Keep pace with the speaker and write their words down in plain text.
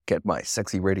get my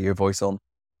sexy radio voice on.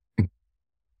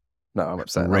 No, I'm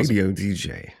upset. Radio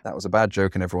DJ. That was a bad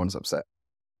joke and everyone's upset.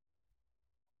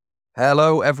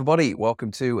 Hello, everybody.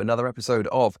 Welcome to another episode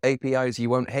of APIs You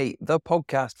Won't Hate, the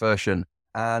podcast version.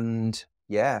 And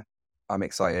yeah, I'm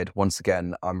excited. Once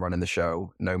again, I'm running the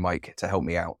show. No Mike to help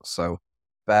me out. So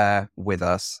bear with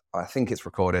us. I think it's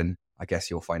recording. I guess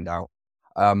you'll find out.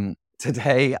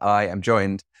 Today, I am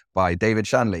joined by David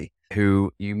Shanley,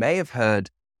 who you may have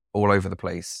heard all over the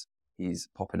place. He's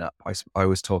popping up. I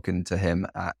was talking to him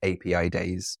at API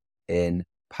Days in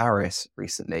Paris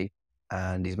recently,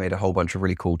 and he's made a whole bunch of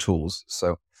really cool tools.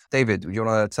 So, David, do you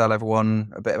want to tell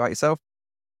everyone a bit about yourself?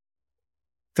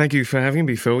 Thank you for having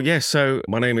me, Phil. Yes, so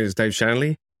my name is Dave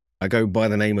Shanley. I go by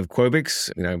the name of Quobix,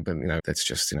 but that's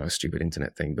just, a stupid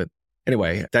internet thing. But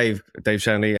anyway, Dave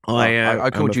Shanley. I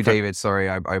called you David. Sorry,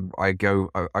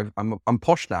 I'm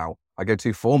posh now. I go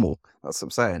too formal. That's what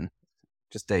I'm saying.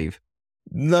 Just Dave.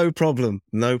 No problem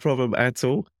at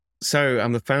all. So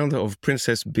I'm the founder of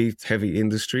Princess Beef Heavy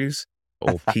Industries,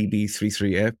 or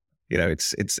PB33F.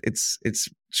 It's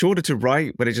shorter to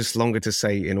write, but it's just longer to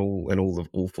say in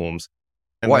all forms.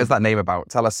 And what is that name about?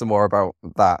 Tell us some more about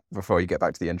that before you get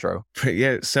back to the intro.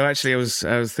 Yeah. So actually, I was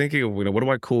thinking of what would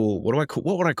I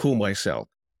call myself,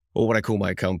 or what would I call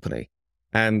my company?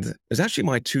 And it was actually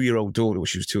my 2-year-old daughter, well,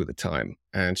 she was 2 at the time,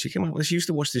 and she came out. She used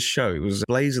to watch this show. It was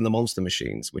Blaze and the Monster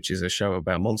Machines, which is a show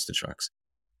about monster trucks.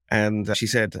 And she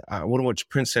said, "I want to watch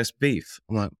Princess Beef."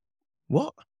 I'm like,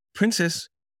 "What? Princess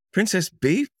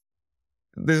Beef?"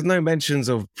 There's no mentions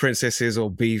of princesses or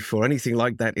beef or anything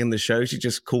like that in the show. She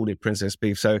just called it Princess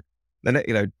Beef. So then,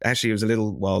 actually it was a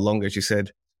little while longer. She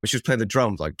said, she was playing the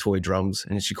drums, like toy drums,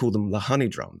 and she called them the honey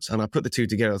drums. And I put the two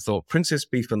together. I thought, Princess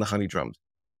Beef and the honey drums.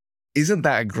 Isn't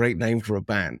that a great name for a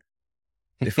band?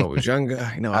 If I was younger,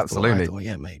 Absolutely. I thought,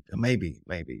 yeah, maybe.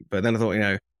 But then I thought,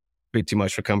 a bit too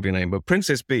much for a company name, but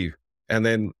Princess Beef. And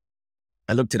then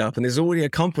I looked it up, and there's already a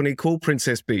company called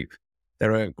Princess Beef.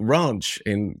 They're a ranch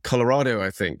in Colorado, I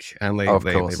think, and they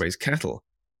raise cattle.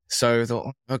 So I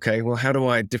thought, okay, well, how do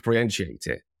I differentiate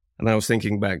it? And I was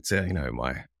thinking back to,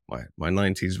 my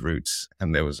 90s roots,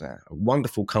 and there was a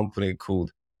wonderful company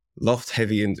called Loft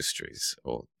Heavy Industries,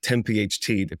 or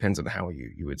 10PHT, depends on how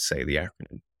you would say the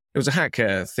acronym. It was a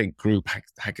hacker think group,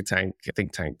 hacker tank,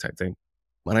 think tank type thing.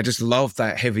 And I just loved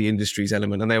that heavy industries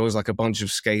element. And there was like a bunch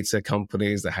of skater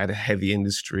companies that had heavy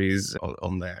industries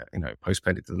on their,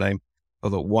 postpaid to the name. I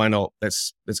thought, why not?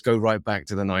 Let's go right back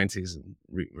to the 90s and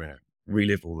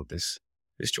relive all of this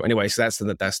joy. Anyway, so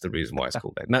that's the reason why it's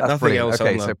called that. Nothing brilliant. else.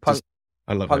 Okay, so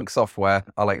I love punk it. software.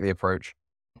 I like the approach.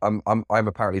 I'm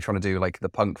apparently trying to do like the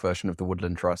punk version of the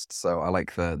Woodland Trust, so I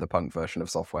like the punk version of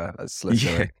software. Let's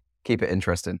keep it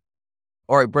interesting.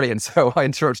 All right, brilliant. So I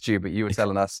interrupted you, but you were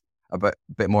telling us a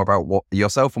bit more about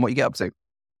yourself and what you get up to.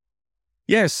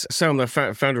 Yes, so I'm the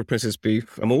founder of Princess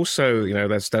Beef. I'm also,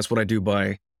 that's what I do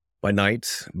by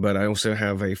night, but I also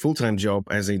have a full-time job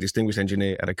as a distinguished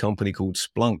engineer at a company called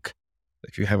Splunk.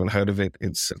 If you haven't heard of it,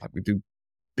 it's like we do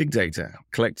big data,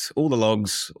 collect all the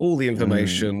logs, all the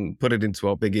information, put it into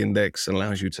our big index, and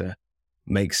allows you to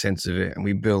make sense of it. And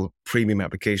we build premium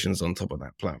applications on top of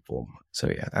that platform. So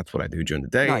yeah, that's what I do during the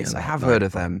day. Nice. I have heard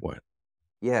of them.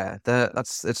 Yeah,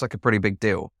 it's like a pretty big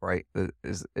deal, right?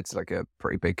 It's like a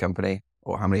pretty big company.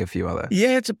 Or how many of you are there?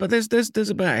 Yeah, but there's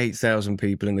about 8,000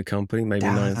 people in the company, maybe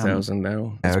 9,000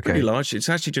 now. It's pretty large. It's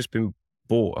actually just been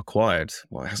acquired.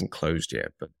 Well, it hasn't closed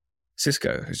yet, but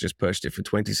Cisco has just purchased it for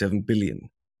 $27 billion,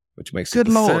 which makes it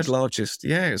the third largest.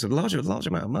 Yeah, it's a large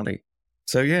amount of money.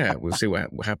 So yeah, we'll see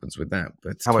what happens with that.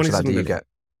 But how much of that do you get?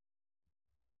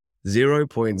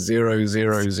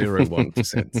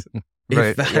 0.0001%.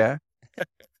 Right, yeah.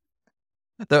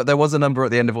 There was a number at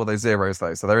the end of all those zeros,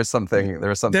 though. So there is something. There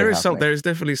is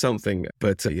definitely something,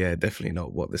 but definitely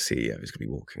not what the CEO is going to be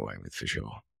walking away with for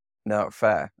sure. No,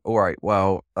 fair. All right.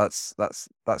 Well, that's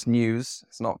news.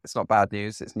 It's not bad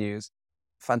news. It's news.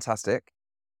 Fantastic.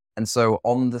 And so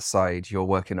on the side, you're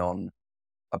working on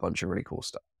a bunch of really cool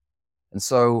stuff. And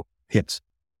so yes,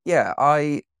 yeah,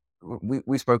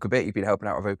 we spoke a bit. You've been helping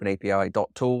out with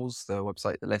OpenAPI.tools, the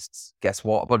website that lists, guess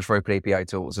what? A bunch of OpenAPI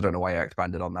tools. I don't know why I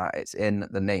expanded on that. It's in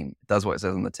the name. It does what it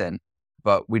says on the tin.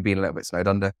 But we'd been a little bit snowed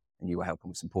under, and you were helping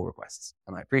with some pull requests.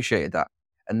 And I appreciated that.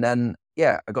 And then,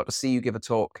 yeah, I got to see you give a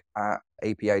talk at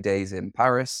API Days in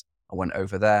Paris. I went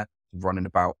over there, running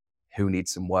about who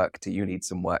needs some work? Do you need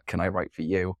some work? Can I write for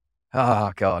you?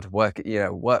 Oh, God, work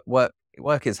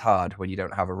is hard when you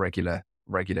don't have a regular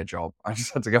job. I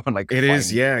just had to go and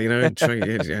is, yeah,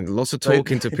 and lots of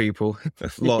talking to people,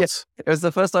 lots. Yeah, it was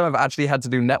the first time I've actually had to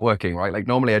do networking, right? Like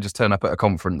normally I just turn up at a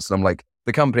conference and I'm like,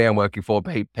 the company I'm working for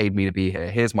paid me to be here.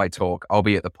 Here's my talk. I'll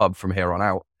be at the pub from here on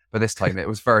out. But this time it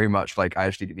was very much like I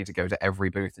actually need to go to every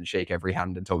booth and shake every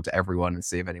hand and talk to everyone and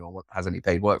see if anyone has any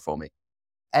paid work for me.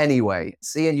 Anyway,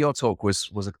 seeing your talk was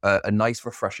a nice,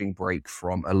 refreshing break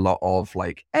from a lot of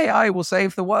like, AI will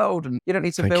save the world and you don't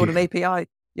need to build an API.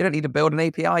 You don't need to build an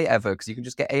API ever because you can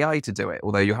just get AI to do it.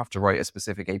 Although you have to write a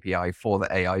specific API for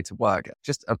the AI to work.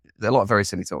 Just a lot of very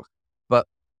silly talk. But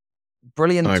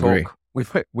brilliant I talk. agree.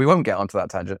 We won't get onto that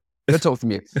tangent. Good talk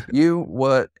from you.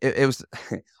 It was,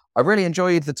 I really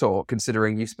enjoyed the talk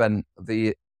considering you spent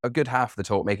a good half of the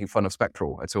talk making fun of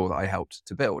Spectral, a tool that I helped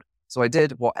to build. So I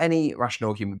did what any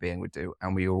rational human being would do,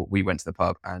 and we went to the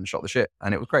pub and shot the shit,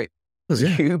 and it was great.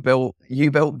 You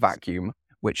built Vacuum,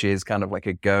 which is kind of like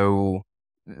a Go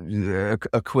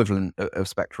equivalent of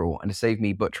Spectral, and it saved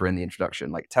me butchering the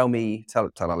introduction. Like, tell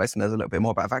our listeners a little bit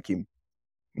more about Vacuum.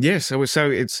 Yes, so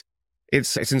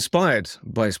it's inspired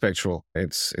by Spectral.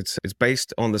 It's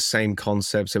based on the same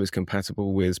concept, so it's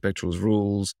compatible with Spectral's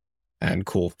rules and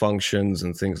core functions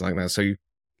and things like that. So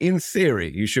in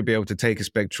theory, you should be able to take a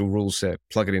Spectral rule set,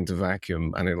 plug it into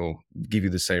Vacuum, and it'll give you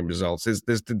the same results.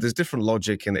 There's different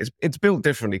logic in it. It's built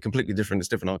differently, completely different. It's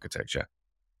different architecture.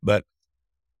 But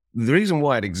the reason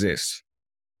why it exists,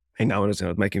 and now I was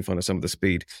making fun of some of the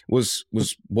speed, was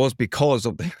because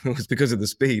of the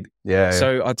speed. Yeah.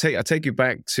 So I take you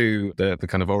back to the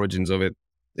kind of origins of it.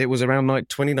 It was around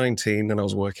 2019, and I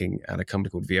was working at a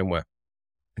company called VMware.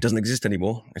 It doesn't exist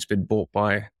anymore. It's been bought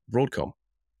by Broadcom.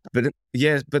 But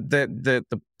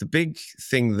the big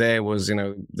thing there was,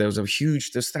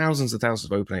 there's thousands and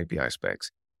thousands of open API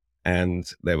specs. And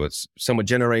some were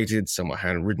generated, some were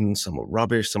handwritten, some were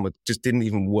rubbish, some just didn't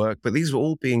even work. But these were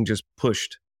all being just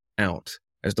pushed out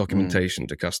as documentation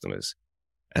to customers.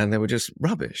 And they were just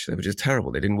rubbish. They were just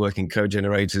terrible. They didn't work in code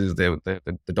generators.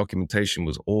 The documentation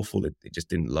was awful. It just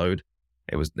didn't load.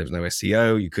 There was no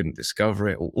SEO. You couldn't discover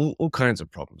it. All kinds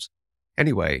of problems.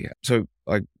 Anyway, so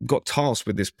I got tasked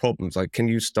with this problem. It's like, can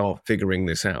you start figuring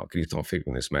this out? Can you start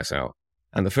figuring this mess out?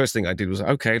 And the first thing I did was,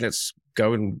 okay, let's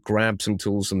go and grab some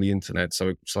tools from the internet. So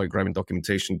I started grabbing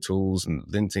documentation tools and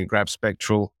linting, grabbed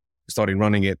Spectral, started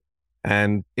running it.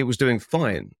 And it was doing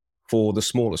fine for the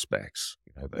smaller specs,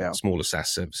 smaller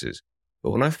SaaS services.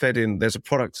 But when I fed in, there's a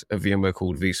product of VMware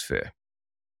called vSphere.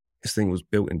 This thing was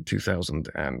built in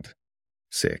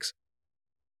 2006.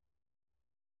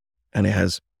 And it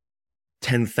has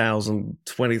 10,000,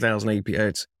 20,000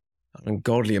 APIs, an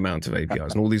ungodly amount of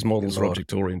APIs, and all these models are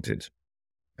object-oriented.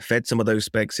 I fed some of those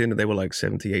specs in, and they were like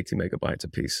 70, 80 megabytes a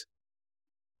piece.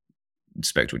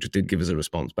 Spectral just did give us a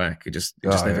response back. It just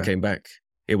never came back.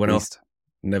 It went off,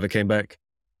 never came back.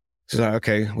 So like,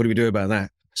 okay, what do we do about that?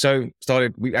 So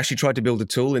we actually tried to build a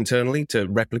tool internally to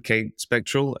replicate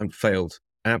Spectral and failed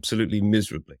absolutely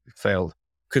miserably. Failed.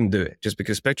 Couldn't do it just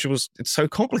because Spectral it's so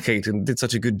complicated and did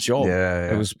such a good job.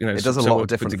 Yeah. It was, it does a lot of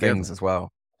different things as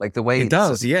well. Like the way it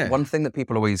does, One thing that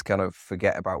people always kind of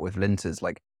forget about with linters,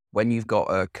 like when you've got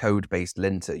a code-based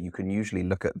linter, you can usually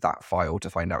look at that file to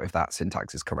find out if that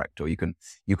syntax is correct, or you can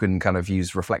kind of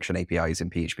use reflection APIs in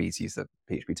PHP, to use the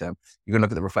PHP term. You can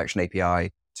look at the reflection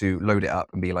API to load it up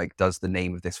and be like, does the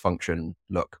name of this function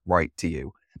look right to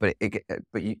you? But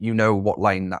you know what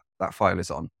line that file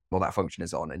is on, or that function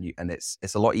is on, and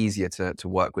it's a lot easier to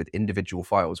work with individual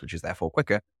files, which is therefore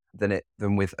quicker than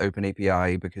with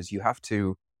OpenAPI, because you have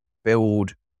to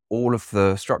build all of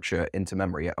the structure into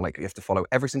memory. Like you have to follow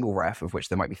every single ref, of which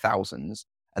there might be thousands,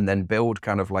 and then build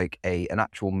kind of like an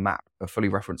actual map, a fully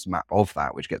referenced map of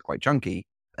that, which gets quite chunky.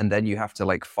 And then you have to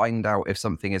like find out if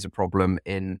something is a problem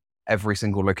in every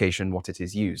single location, what it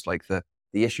is used. Like the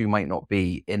issue might not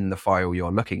be in the file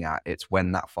you're looking at. It's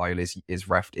when that file is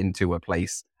refed into a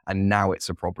place and now it's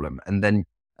a problem. And then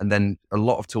a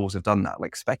lot of tools have done that.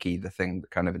 Like Specky, the thing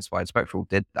that kind of inspired Spectral,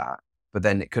 did that, but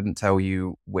then it couldn't tell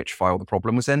you which file the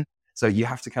problem was in. So you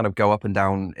have to kind of go up and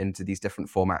down into these different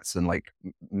formats and like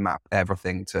map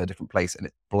everything to a different place. And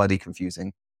it's bloody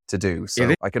confusing to do.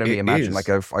 So I can only imagine, like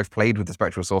I've played with the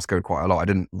Spectral source code quite a lot. I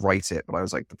didn't write it, but I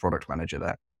was like the product manager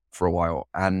there for a while.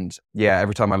 And yeah,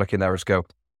 every time I look in there, I just go,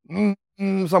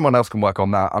 someone else can work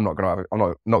on that. I'm not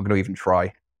gonna even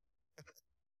try.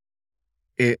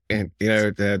 And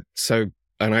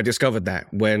I discovered that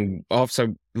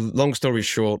so long story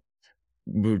short,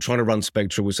 we were trying to run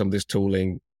Spectral with some of this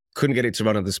tooling, couldn't get it to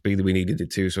run at the speed that we needed it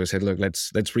to. So I said, look,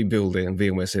 let's rebuild it. And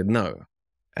VMware said no.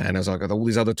 And I was like, all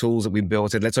these other tools that we built,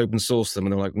 I said, let's open source them.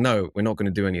 And they're like, no, we're not going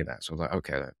to do any of that. So I was like,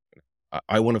 okay,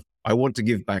 I want to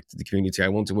give back to the community. I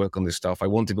want to work on this stuff. I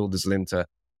want to build this linter.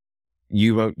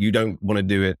 You don't want to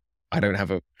do it. I don't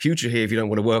have a future here. If you don't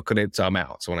want to work on it, so I'm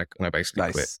out. So when I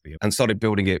basically quit and started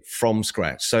building it from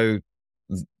scratch. So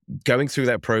going through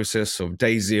that process of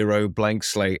day zero, blank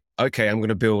slate. Okay, I'm going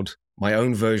to build my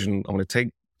own version. I'm going to take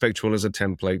Spectral as a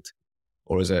template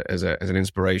or as an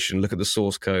inspiration, look at the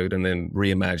source code, and then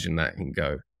reimagine that and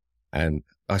go. And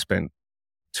I spent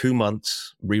 2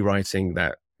 months rewriting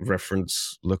that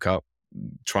reference lookup,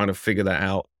 trying to figure that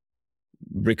out.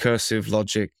 Recursive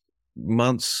logic,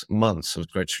 months of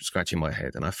scratching my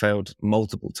head. And I failed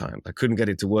multiple times. I couldn't get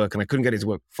it to work, and I couldn't get it to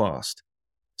work fast.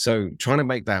 So trying to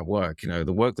make that work,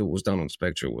 the work that was done on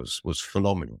Spectral was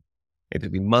phenomenal. It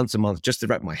took me months and months just to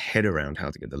wrap my head around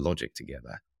how to get the logic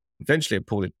together. Eventually I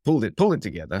pulled it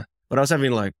together, but I was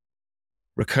having like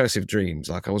recursive dreams.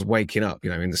 Like I was waking up,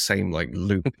 in the same like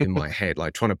loop in my head,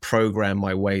 like trying to program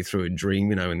my way through a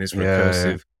dream, in this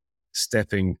recursive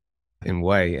stepping in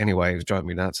way. Anyway, it was driving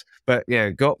me nuts. But yeah,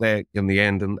 got there in the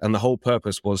end. And the whole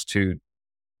purpose was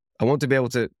I want to be able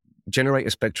to generate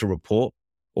a Spectral report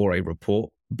or a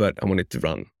report, but I want it to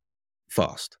run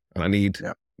fast. And I need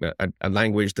a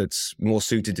language that's more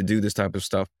suited to do this type of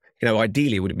stuff.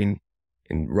 Ideally it would have been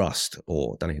in Rust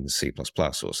or done it in C++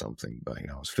 or something. But,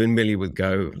 I was familiar with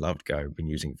Go, loved Go, been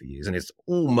using it for years. And it's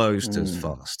almost as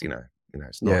fast,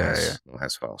 it's not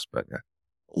as fast, but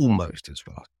almost as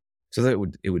fast. So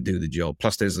that it would do the job.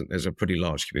 Plus there's a pretty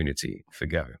large community for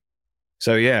Go.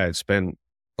 So yeah, it spent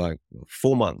like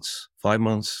 5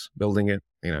 months building it,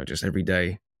 just every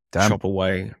day. Damn. Chop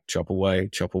away,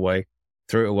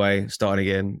 threw it away, start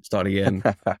again.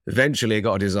 Eventually I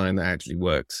got a design that actually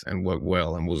worked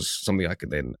well and was something I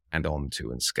could then add on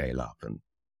to and scale up, and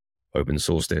open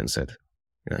sourced it and said,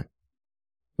 what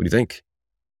do you think?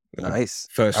 Nice.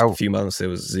 First few months there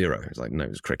was zero. It was like, no, it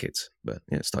was crickets, but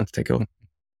yeah, it's starting to take off.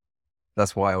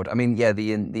 That's wild. I mean, yeah,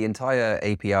 the entire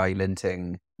API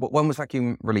linting, when was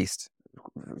Vacuum released?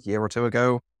 A year or two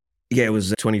ago? Yeah, it was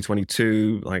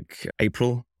 2022, like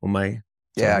April or May.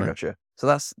 Yeah, I gotcha. So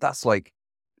that's like,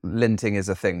 linting is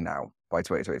a thing now by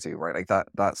 2022, right? Like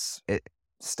that's it.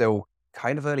 Still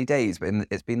kind of early days, but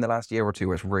it's been the last year or two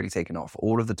where it's really taken off.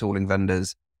 All of the tooling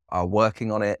vendors are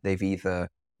working on it. They've either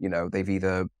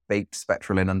baked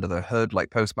Spectral in under the hood like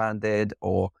Postman did,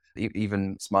 or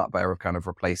even SmartBear have kind of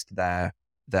replaced their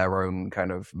own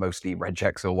kind of mostly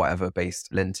regex or whatever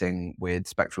based linting with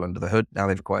Spectral under the hood. Now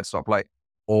they've acquired Stoplight,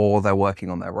 or they're working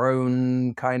on their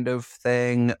own kind of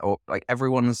thing, or like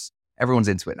everyone's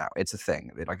into it now. It's a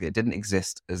thing. It didn't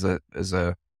exist it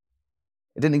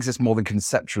didn't exist more than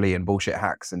conceptually in bullshit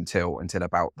hacks until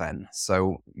about then.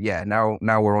 So yeah, now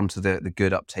we're on to the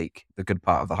good uptake, the good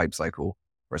part of the hype cycle,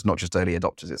 where it's not just early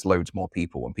adopters, it's loads more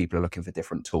people, and people are looking for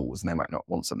different tools, and they might not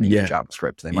want something in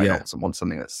JavaScript, they might not want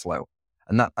something that's slow.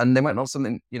 And they might not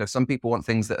something, some people want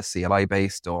things that are CLI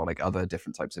based or like other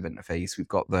different types of interface. We've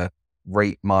got the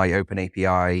Rate My Open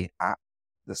API app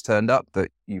that's turned up that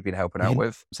you've been helping out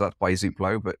with. So that's by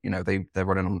Zuplo, but they're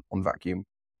running on Vacuum.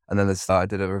 And then I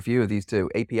did a review of these two,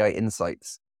 API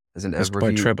Insights. That's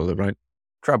by Treble, right?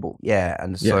 Treble, yeah.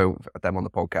 And so them on the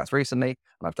podcast recently,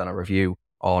 and I've done a review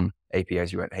on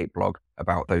APIs You Won't Hate blog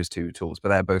about those two tools, but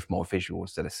they're both more visual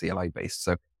instead of CLI based.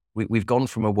 So we've gone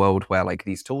from a world where like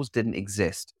these tools didn't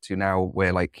exist to now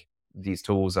where like these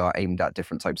tools are aimed at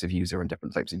different types of user and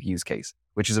different types of use case,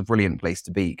 which is a brilliant place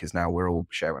to be, because now we're all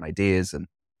sharing ideas and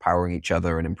powering each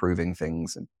other and improving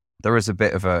things. And there is a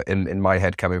bit of in my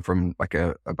head, coming from like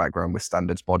a background with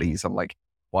standards bodies, I'm like,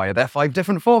 why are there 5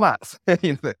 different formats?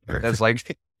 There's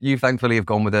like, you thankfully have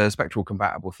gone with a Spectral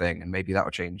compatible thing, and maybe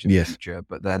that'll change in the future.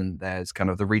 But then there's kind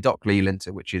of the Redocly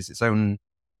linter, which is its own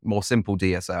more simple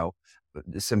DSL, but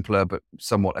simpler, but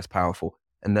somewhat less powerful.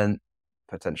 And then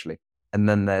potentially, and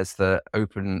then there's the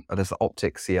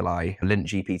Optic CLI lint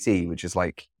GPT, which is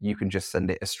like, you can just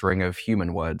send it a string of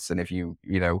human words. And if you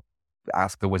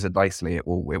ask the wizard nicely, it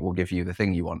will give you the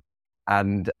thing you want.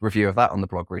 And review of that on the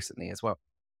blog recently as well.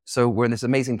 So we're in this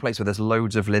amazing place where there's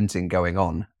loads of linting going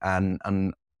on, and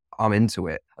I'm into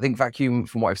it. I think Vacuum,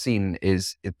 from what I've seen,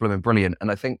 is brilliant.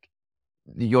 And I think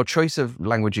your choice of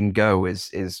language in Go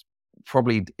is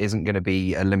probably isn't going to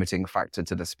be a limiting factor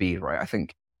to the speed, right? I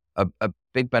think a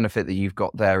big benefit that you've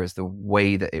got there is the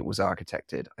way that it was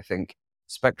architected. I think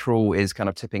Spectral is kind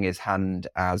of tipping his hand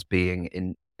as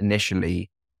being initially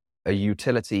a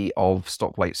utility of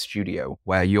Stoplight Studio,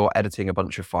 where you're editing a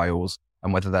bunch of files,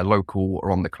 and whether they're local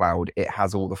or on the cloud, it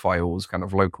has all the files kind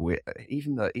of local.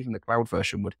 Even the cloud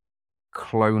version would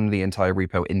clone the entire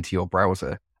repo into your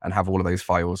browser and have all of those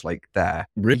files like there.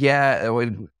 Really? Yeah, it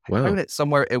would clone it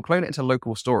somewhere. It'll clone it into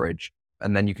local storage,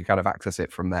 and then you can kind of access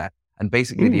it from there. And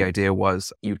basically the idea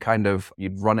was you'd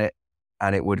run it,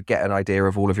 and it would get an idea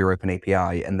of all of your open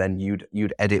API, and then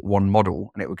you'd edit one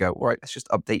model, and it would go, all right, let's just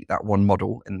update that one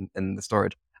model in the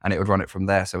storage, and it would run it from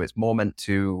there. So it's more meant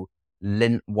to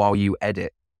lint while you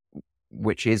edit,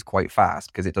 which is quite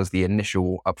fast because it does the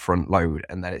initial upfront load,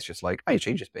 and then it's just like, oh,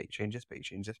 change this bit, change this bit,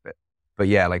 change this bit. But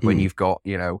yeah, like when you've got,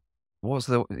 you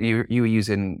were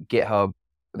using GitHub,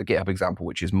 the GitHub example,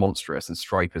 which is monstrous, and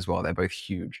Stripe as well. They're both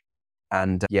huge.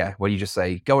 And yeah, when you just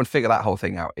say, go and figure that whole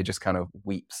thing out, it just kind of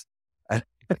weeps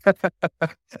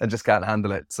and just can't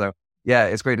handle it. So yeah,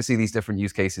 it's great to see these different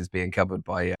use cases being covered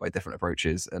by different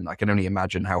approaches. And I can only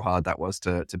imagine how hard that was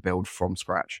to build from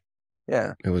scratch.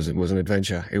 Yeah. It was an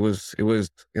adventure. It was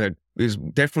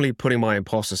definitely putting my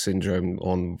imposter syndrome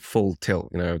on full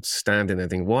tilt, standing there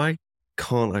thinking, why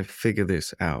can't I figure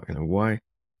this out? Why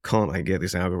can't I get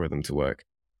this algorithm to work?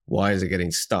 Why is it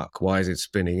getting stuck? Why is it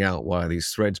spinning out? Why are these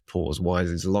threads paused? Why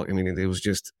is this locked? I mean, it was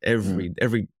just every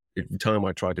time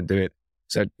I tried to do it.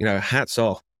 So, hats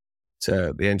off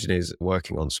to the engineers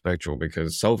working on Spectral,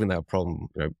 because solving that problem,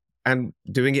 and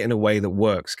doing it in a way that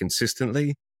works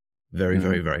consistently, very,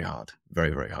 very, very hard. Very,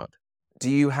 very hard.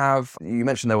 You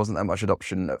mentioned there wasn't that much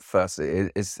adoption at first.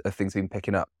 Is things been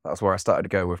picking up? That's where I started to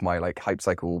go with my like hype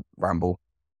cycle ramble.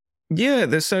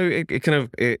 Yeah, so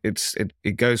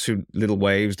it goes through little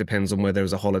waves, depends on whether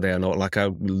there's a holiday or not. Like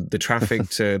the traffic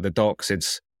to the docks,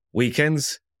 it's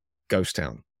weekends, ghost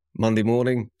town. Monday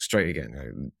morning, straight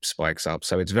again, spikes up.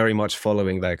 So it's very much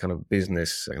following that kind of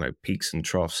business, peaks and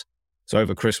troughs. So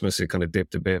over Christmas, it kind of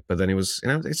dipped a bit, but then it was,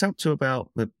 it's up to about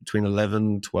between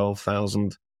 11,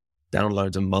 12,000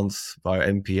 downloads a month via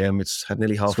NPM. It's had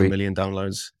nearly 500,000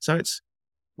 downloads. So it's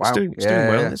doing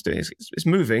well. Yeah. It's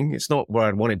moving. It's not where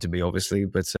I'd want it to be, obviously,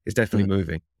 but it's definitely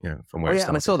moving. From where.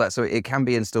 And I saw that. So it can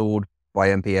be installed by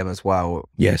NPM as well.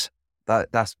 Yes,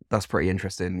 that's pretty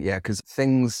interesting. Yeah, because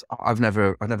I've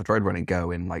never tried running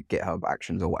Go in like GitHub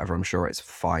Actions or whatever. I'm sure it's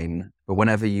fine, but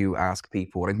whenever you ask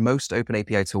people, like most open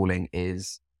API tooling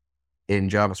is in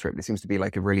JavaScript. It seems to be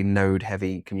like a really node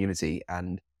heavy community,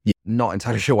 and not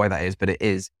entirely sure why that is, but it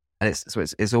is, and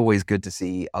it's always good to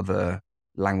see other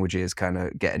languages kind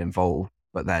of getting involved,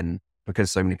 but then because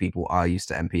so many people are used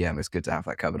to NPM, it's good to have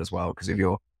that covered as well. Because if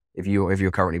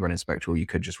you're currently running Spectral, you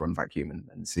could just run Vacuum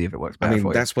and see if it works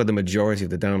better. That's where the majority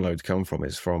of the downloads come from,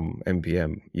 is from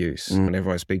NPM use.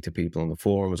 Whenever I speak to people on the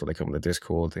forums or they come on the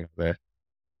Discord,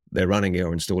 they're running it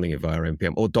or installing it via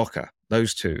NPM or Docker.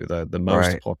 Those two, the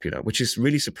most popular, which is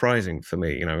really surprising for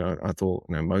me. I thought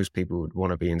most people would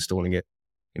want to be installing it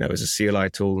as a CLI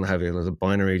tool and have it as a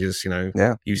binary, just,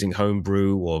 using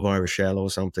Homebrew or via a shell or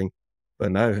something.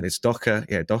 But no, it's Docker.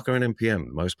 Yeah, Docker and NPM,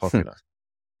 most popular.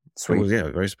 Sweet. It was,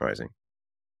 very surprising.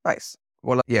 Nice.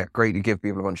 Well, great. You give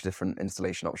people a bunch of different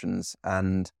installation options.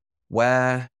 And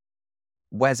where's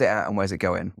it at and where's it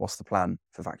going? What's the plan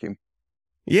for Vacuum?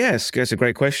 Yes, that's a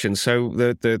great question. So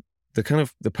the kind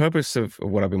of the purpose of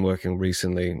what I've been working on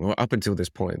recently, or up until this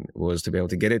point, was to be able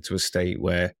to get it to a state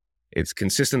where it's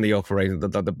consistently operating.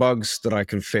 The bugs that I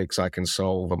can fix, I can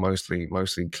solve, are mostly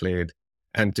cleared.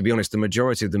 And to be honest, the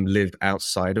majority of them live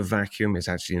outside of Vacuum. It's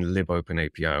actually in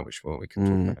libopenAPI, which we can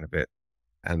talk about in a bit.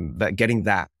 And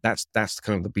that's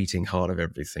kind of the beating heart of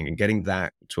everything. And getting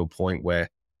that to a point where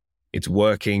it's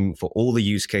working for all the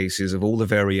use cases of all the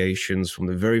variations, from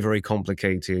the very, very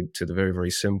complicated to the very,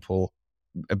 very simple.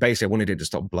 Basically, I wanted it to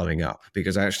stop blowing up,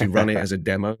 because I actually run it as a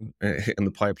demo in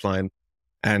the pipeline.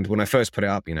 And when I first put it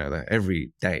up, that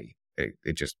every day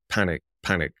it just panic.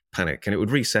 And it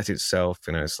would reset itself.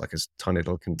 It's like a tiny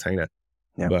little container.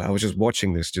 Yeah. But I was just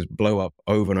watching this just blow up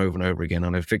over and over and over again.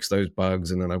 And I fix those bugs,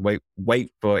 and then I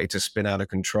wait for it to spin out of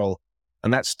control.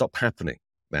 And that stopped happening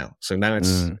now. So now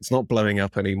it's not blowing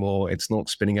up anymore. It's not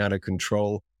spinning out of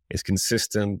control. It's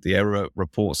consistent. The error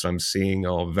reports I'm seeing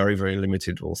are very, very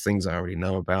limited, or things I already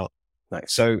know about.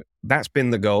 Nice. So that's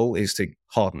been the goal, is to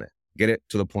harden it, get it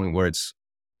to the point where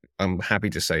I'm happy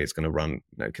to say it's going to run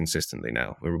consistently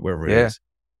now, wherever it is.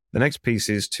 The next piece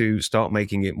is to start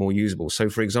making it more usable. So,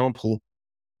 for example,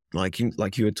 like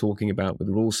you were talking about with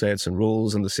rule sets and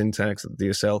rules and the syntax of the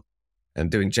DSL, and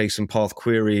doing JSON path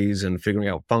queries and figuring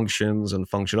out functions and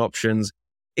function options,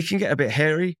 it can get a bit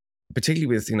hairy, particularly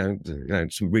with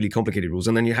some really complicated rules.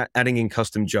 And then you're adding in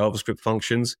custom JavaScript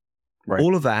functions. Right.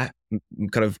 All of that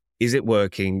kind of, is it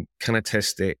working? Can I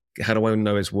test it? How do I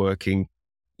know it's working?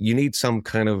 You need some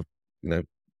kind of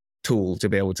tool to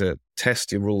be able to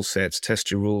test your rule sets,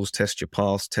 test your rules, test your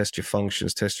paths, test your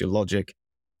functions, test your logic.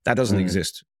 That doesn't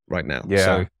exist right now. Yeah.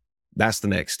 So that's the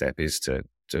next step, is to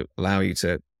allow you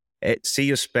to see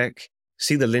your spec,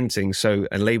 see the linting,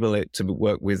 and label it to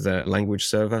work with a language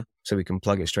server, so we can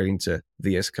plug it straight into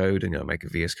VS Code and make a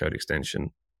VS Code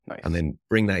extension. Nice. And then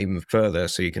bring that even further,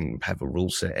 so you can have a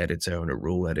rule set editor and a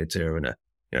rule editor, and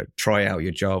try out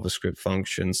your JavaScript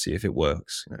function, see if it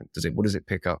works. What does it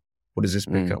pick up? What does this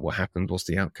pick up? What happens? What's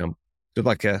the outcome? So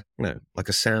like a, like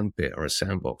a sandpit or a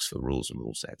sandbox for rules and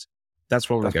rule sets. That's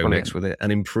where we're going to go brilliant. next with it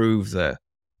and improve the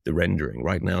rendering.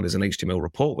 Right now, there's an HTML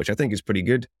report, which I think is pretty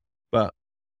good, but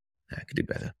I could do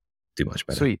better, do much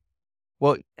better. Sweet.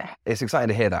 Well, it's exciting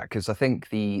to hear that, because I think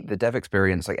the dev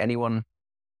experience, like anyone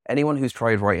who's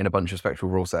tried writing a bunch of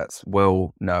Spectral rule sets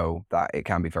will know that it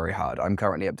can be very hard. I'm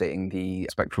currently updating the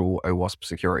Spectral OWASP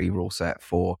security rule set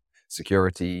for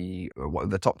security,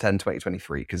 the top 10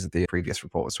 2023, because the previous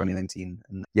report was 2019.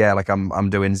 And yeah, like I'm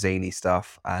doing zany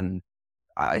stuff, and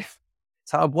it's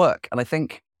hard work. And I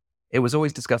think it was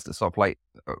always discussed at Stoplight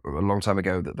a long time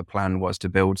ago that the plan was to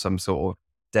build some sort of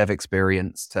dev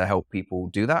experience to help people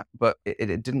do that, but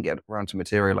it didn't get around to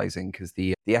materializing, because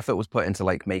the effort was put into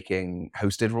like making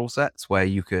hosted rule sets where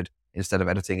you could, instead of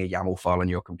editing a YAML file on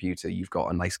your computer, you've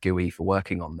got a nice GUI for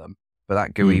working on them. But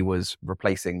that GUI was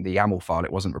replacing the YAML file.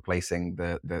 It wasn't replacing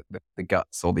the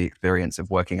guts or the experience of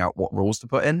working out what rules to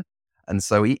put in. And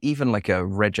so even like a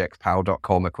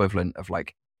regexpow.com equivalent of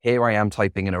like, here I am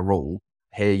typing in a rule,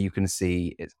 here you can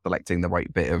see it's selecting the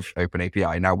right bit of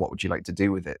OpenAPI. Now, what would you like to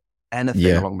do with it?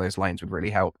 Anything along those lines would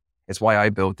really help. It's why I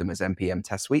build them as NPM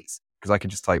test suites, because I could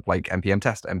just type like NPM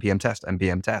test, NPM test,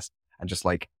 NPM test, and just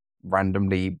like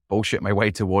randomly bullshit my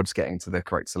way towards getting to the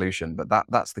correct solution. But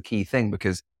that's the key thing,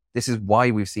 because this is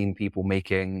why we've seen people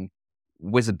making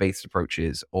wizard-based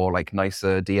approaches or like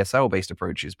nicer DSL-based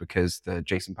approaches, because the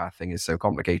JSON path thing is so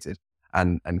complicated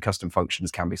and custom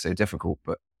functions can be so difficult.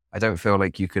 But I don't feel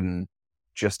like you can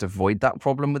just avoid that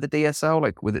problem with the DSL.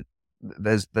 Like with it,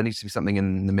 there needs to be something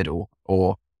in the middle,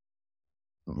 or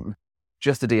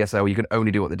just a DSL. You can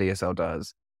only do what the DSL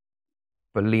does,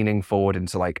 but leaning forward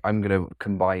into like, I'm going to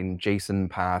combine JSON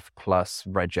path plus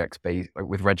regex base, like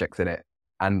with regex in it,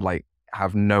 and like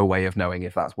have no way of knowing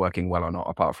if that's working well or not,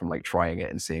 apart from like trying it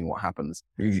and seeing what happens.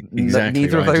 Exactly.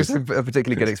 Neither of those are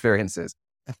particularly good experiences.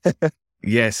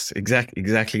 Yes,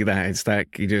 exactly that. It's that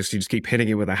you just keep hitting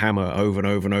it with a hammer over and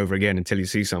over and over again until you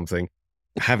see something.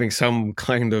 Having some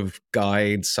kind of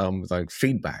guide, some like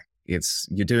feedback.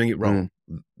 You're doing it wrong.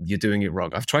 You're doing it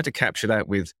wrong. I've tried to capture that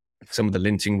with some of the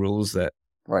linting rules. That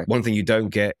one thing you don't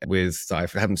get with, I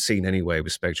haven't seen anyway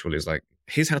with Spectral, is like,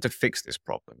 here's how to fix this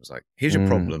problem. It's like, here's your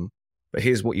problem, but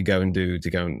here's what you go and do to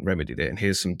go and remedy it. And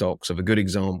here's some docs of a good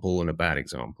example and a bad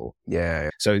example. Yeah.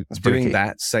 So doing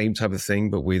that same type of thing,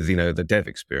 but with, the dev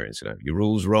experience, your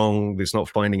rule's wrong. It's not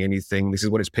finding anything. This is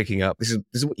what it's picking up. This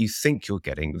is what you think you're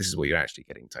getting. This is what you're actually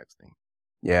getting type of thing.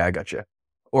 Yeah, I gotcha.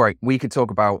 All right. We could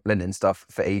talk about linting stuff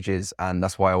for ages, and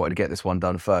that's why I wanted to get this one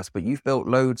done first, but you've built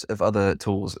loads of other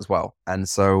tools as well. And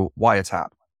so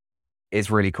Wiretap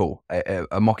is really cool.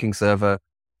 A mocking server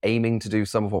aiming to do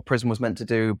some of what Prism was meant to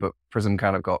do, but Prism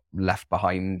kind of got left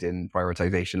behind in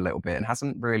prioritization a little bit and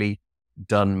hasn't really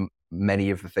done many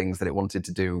of the things that it wanted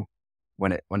to do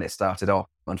when it started off,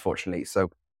 unfortunately. So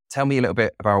tell me a little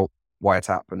bit about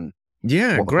Wiretap and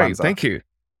what the plans are. Thank you.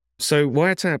 So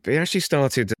Wiretap, it actually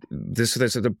started, there's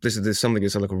something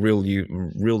that's like a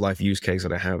real life use case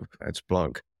that I have at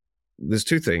Splunk. There's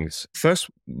two things. First,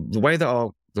 the way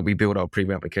that we build our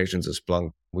premium applications at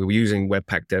Splunk, we were using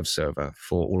Webpack Dev Server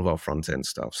for all of our front end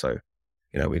stuff. So,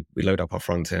 we load up our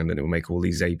front end and it will make all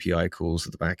these API calls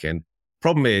at the back end.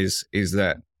 Problem is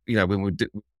that, when we're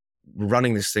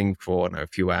running this thing for a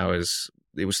few hours,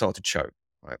 it would start to choke.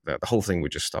 Right? The whole thing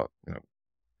would just start,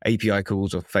 API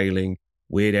calls are failing,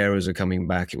 weird errors are coming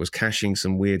back. It was caching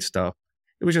some weird stuff.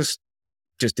 It was just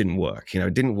didn't work.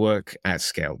 It didn't work at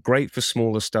scale. Great for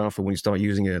smaller stuff, but when you start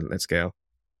using it at scale,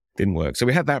 didn't work. So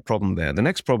we had that problem there. The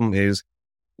next problem is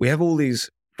we have all these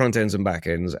front ends and back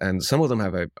ends, and some of them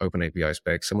have an open API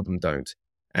spec, some of them don't.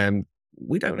 And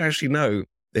we don't actually know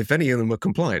if any of them are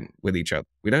compliant with each other.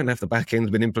 We don't have the back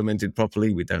end's been implemented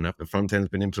properly. We don't have the front end's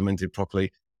been implemented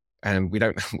properly. And we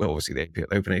don't, well, obviously the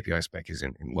open API spec is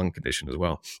in one condition as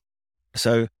well.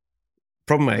 So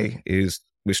problem A is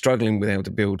we're struggling with how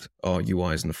to build our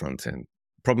UIs in the front end.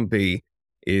 Problem B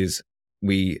is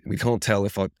we can't tell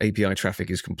if our API traffic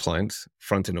is compliant,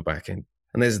 front end or back end.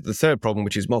 And there's the third problem,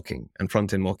 which is mocking and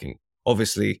front end mocking.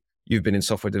 Obviously, you've been in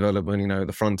software development,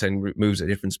 the front end moves at a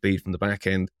different speed from the back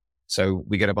end. So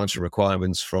we get a bunch of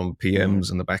requirements from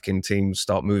PMs and the back end teams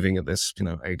start moving at this,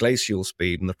 a glacial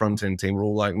speed, and the front end team are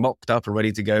all like mocked up and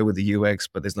ready to go with the UX,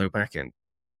 but there's no back end.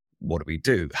 What do we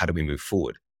do? How do we move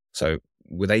forward? So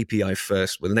with an API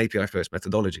first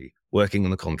methodology, working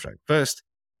on the contract first,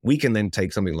 we can then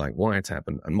take something like Wiretap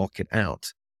and mock it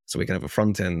out. So we can have a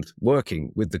front end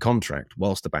working with the contract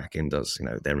whilst the back end does,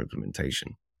 their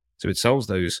implementation. So it solves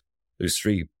those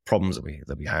three problems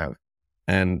that we have.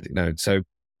 And, so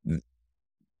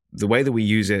the way that we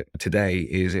use it today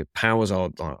is it powers our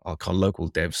local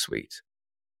dev suite.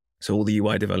 So all the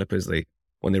UI developers,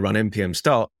 when they run npm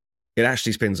start, it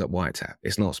actually spins up Wiretap.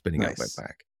 It's not spinning up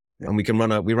Webpack. Yeah. And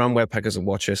we run Webpack as a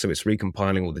watcher, so it's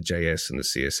recompiling all the JS and the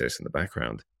CSS in the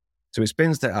background. So it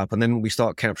spins that up, and then we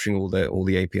start capturing all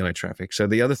the API traffic. So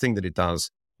the other thing that it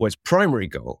does, its primary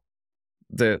goal,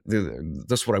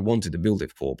 that's what I wanted to build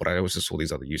it for, but I also saw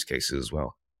these other use cases as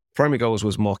well. Primary goals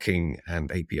was mocking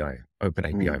and open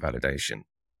API validation.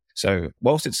 So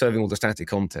whilst it's serving all the static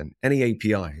content, any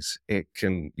APIs, it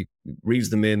reads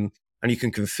them in, and you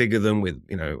can configure them with,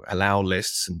 allow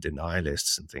lists and deny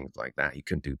lists and things like that. You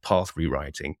can do path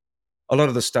rewriting. A lot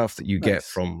of the stuff that you get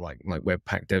from like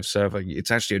Webpack Dev Server,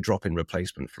 it's actually a drop-in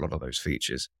replacement for a lot of those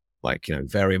features, like,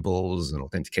 variables and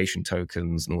authentication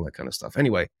tokens and all that kind of stuff.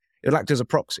 Anyway, it'll act as a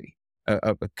proxy,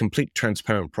 a complete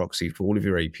transparent proxy for all of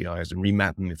your APIs and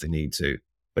remap them if they need to.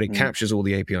 But it captures all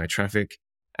the API traffic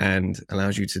and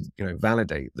allows you to,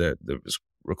 validate the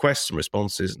requests and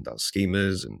responses and does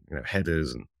schemas and,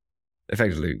 headers, and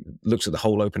effectively looks at the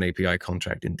whole open API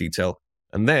contract in detail,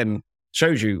 and then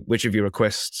shows you which of your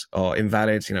requests are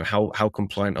invalid, how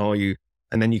compliant are you,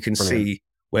 and then you can see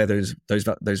where those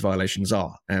violations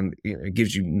are, and it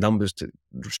gives you numbers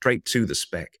straight to the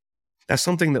spec. That's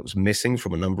something that was missing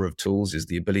from a number of tools, is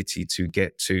the ability to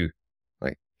get to,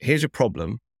 like, here's your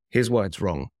problem, here's why it's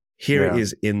wrong, here it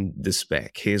is in the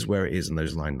spec, here's where it is in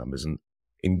those line numbers. And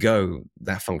in Go,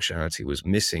 that functionality was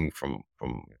missing from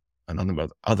a number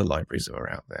of other libraries that are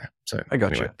out there. So I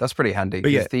got you. That's pretty handy.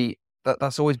 But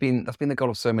that's been the goal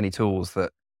of so many tools,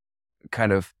 that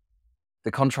kind of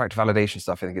the contract validation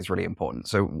stuff I think is really important.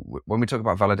 So when we talk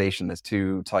about validation, there's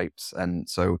two types. And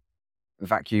so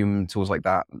vacuum tools like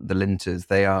that, the linters,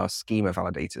 they are schema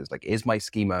validators. Like, is my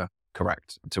schema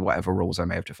correct to whatever rules I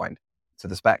may have defined, to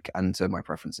the spec and to my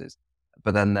preferences?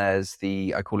 But then there's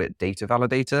I call it data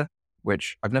validator,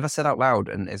 which I've never said out loud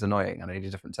and is annoying, and I need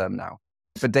a different term now.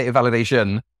 But data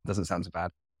validation doesn't sound so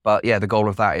bad. But yeah, the goal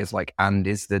of that is like, and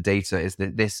is the data, is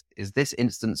this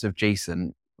instance of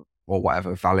JSON or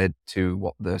whatever valid to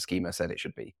what the schema said it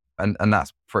should be? And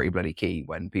that's pretty bloody key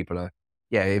when people are,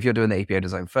 if you're doing the API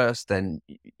design first, then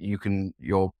your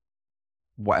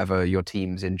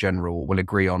teams in general will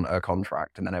agree on a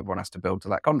contract, and then everyone has to build to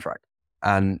that contract.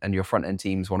 And your front end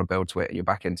teams want to build to it, and your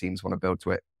back end teams want to build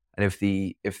to it. And if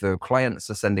the clients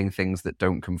are sending things that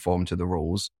don't conform to the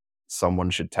rules, someone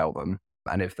should tell them.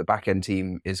 And if the back end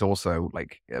team is also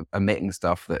like omitting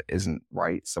stuff that isn't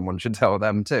right, someone should tell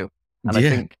them too. And I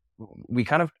think we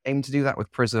kind of aim to do that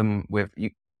with Prism. With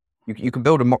you can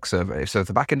build a mock server. So if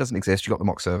the backend doesn't exist, you've got the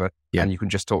mock server, and you can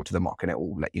just talk to the mock, and it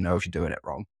will let you know if you're doing it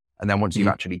wrong. And then once you've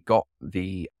actually got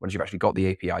the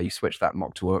API, you switch that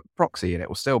mock to a proxy, and it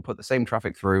will still put the same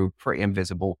traffic through, pretty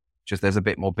invisible. Just there's a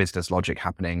bit more business logic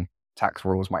happening. Tax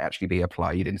rules might actually be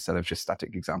applied instead of just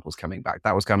static examples coming back.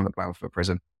 That was kind of the plan for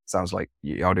Prism. Sounds like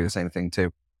I'll do the same thing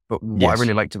too. But what I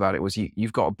really liked about it was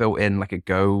you've got a built-in like a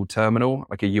Go terminal,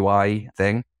 like a UI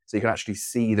thing. So you can actually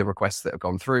see the requests that have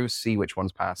gone through, see which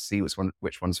ones passed, see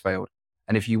which ones failed.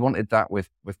 And if you wanted that with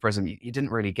Prism, you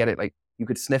didn't really get it. Like, you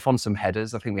could sniff on some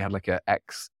headers. I think we had like a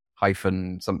X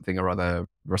hyphen something or other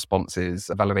responses,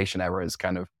 validation errors,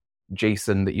 kind of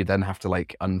JSON that you then have to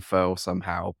like unfurl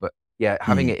somehow. But yeah,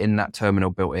 having it in that terminal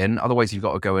built in. Otherwise, you've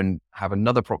got to go and have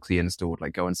another proxy installed,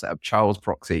 like go and set up Charles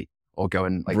proxy, or go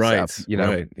and like set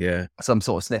up, some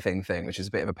sort of sniffing thing, which is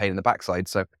a bit of a pain in the backside.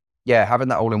 So yeah, having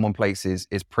that all in one place is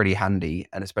pretty handy.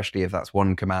 And especially if that's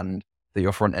one command that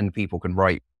your front end people can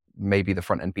write, maybe the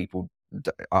front end people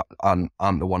aren't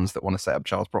the ones that want to set up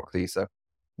Charles proxy. So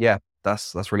yeah,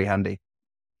 that's really handy.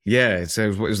 Yeah,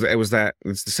 so it's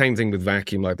the same thing with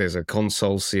vacuum. Like, there's a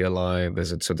console CLI,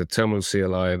 there's a sort of terminal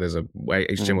CLI, there's a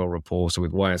HTML report. So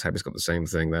with Wiretap, it's got the same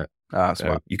thing, that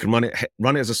you can run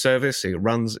it as a service. It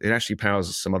actually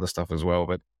powers some other stuff as well,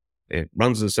 but it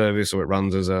runs as a service, or it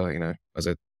runs as a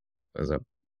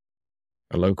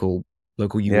local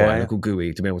UI, local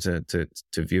GUI to be able to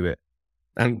view it.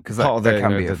 And because that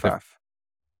can be a faff.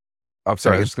 I'm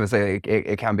sorry, I was just going to say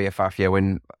it can be a faff. Yeah,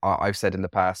 when I've said in the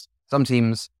past, some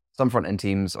front end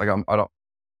teams,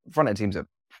 front end teams are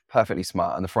perfectly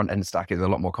smart, and the front end stack is a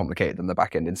lot more complicated than the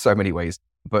back end in so many ways.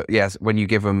 But yes, when you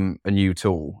give them a new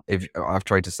tool, if I've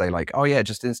tried to say like, oh yeah,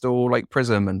 just install like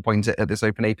Prism and point it at this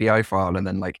open API file, and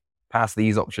then like pass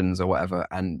these options or whatever,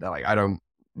 and they're like, I don't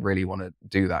really want to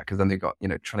do that, because then they've got,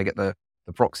 trying to get the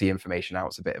proxy information out.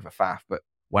 It's a bit of a faff. But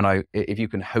if you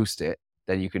can host it,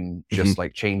 then you can just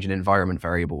like change an environment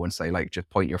variable and say like, just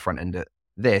point your front end at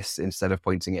this instead of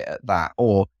pointing it at that,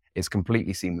 or it's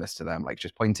completely seamless to them. Like,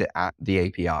 just point it at the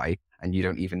API, and you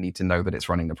don't even need to know that it's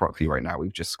running the proxy right now.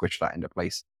 We've just squished that into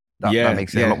place. That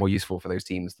makes it a lot more useful for those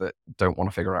teams that don't want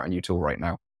to figure out a new tool right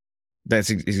now.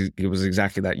 It was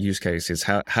exactly that use case. Is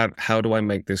how do I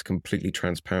make this completely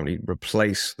transparently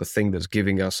replace the thing that's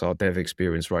giving us our dev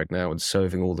experience right now and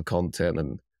serving all the content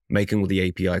and making all the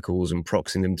API calls and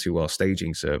proxying them to our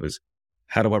staging servers?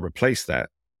 How do I replace that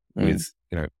with,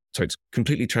 so it's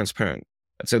completely transparent.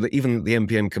 So that even the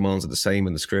NPM commands are the same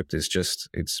and the script is just,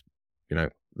 they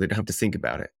don't have to think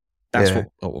about it. That's what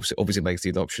obviously makes the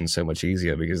adoption so much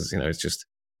easier because,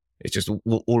 it's just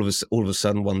all of a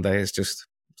sudden one day it's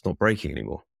not breaking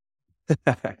anymore.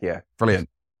 Yeah, brilliant.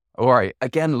 All right.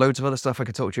 Again, loads of other stuff I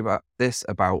could talk to you about.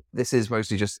 This is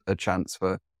mostly just a chance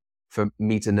for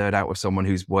me to nerd out with someone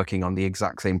who's working on the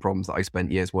exact same problems that I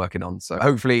spent years working on. So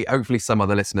hopefully some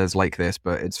other listeners like this,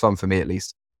 but it's fun for me at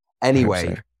least.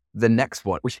 Anyway, the next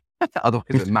one, which otherwise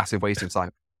is a massive waste of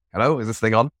time. Hello, is this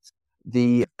thing on?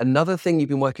 Another thing you've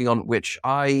been working on, which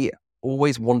I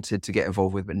always wanted to get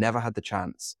involved with, but never had the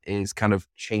chance, is kind of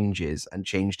changes and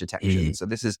change detection. So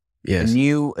this is a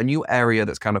new area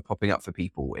that's kind of popping up for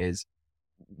people. Is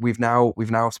we've now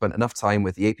spent enough time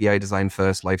with the API design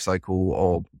first lifecycle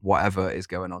or whatever is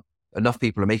going on. Enough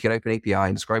people are making open API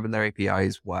and describing their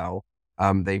APIs well.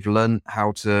 They've learned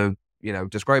how to,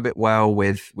 describe it well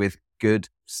with good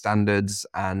standards,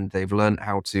 and they've learned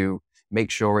how to make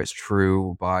sure it's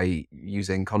true by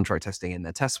using contract testing in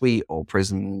their test suite or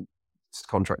Prism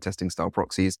contract testing style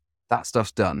proxies. That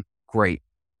stuff's done. Great.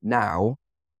 Now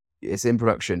it's in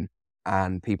production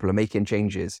and people are making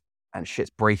changes and shit's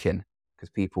breaking because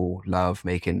people love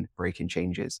making breaking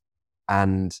changes.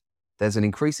 And there's an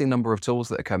increasing number of tools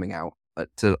that are coming out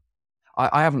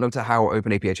I haven't looked at how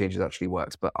Open API changes actually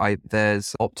works, but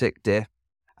there's Optic Diff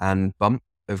and Bump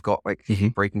have got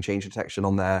breaking change detection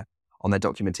on their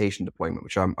documentation deployment,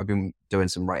 which I've been doing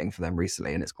some writing for them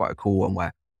recently. And it's quite a cool one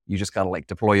where you just kind of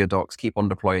deploy your docs, keep on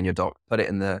deploying your doc, put it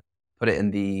in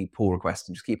the pull request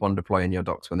and just keep on deploying your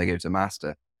docs when they go to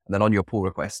master. And then on your pull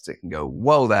requests, it can go,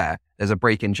 whoa, there's a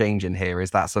break-in change in here.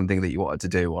 Is that something that you wanted to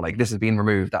do? Or this has been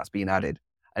removed, that's been added.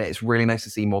 And it's really nice to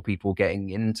see more people getting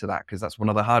into that, because that's one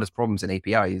of the hardest problems in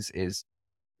APIs is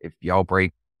if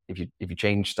you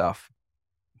change stuff,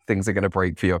 things are going to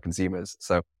break for your consumers.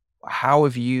 So how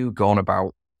have you gone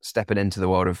about stepping into the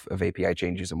world of API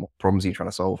changes, and what problems are you trying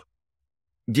to solve?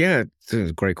 Yeah, it's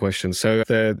a great question. So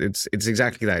it's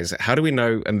exactly that. How do we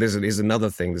know? And there's another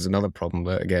thing. There's another problem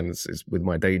that, again, it's with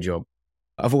my day job.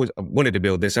 I've always wanted to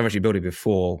build this. I've actually built it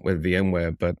before with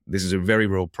VMware, but this is a very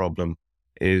real problem.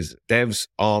 Is devs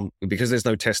aren't, because there's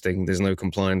no testing, there's no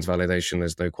compliance validation,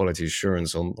 there's no quality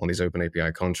assurance on these open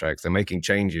API contracts. They're making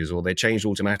changes, or they're changed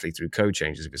automatically through code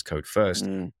changes if it's code first.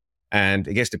 And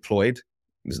it gets deployed,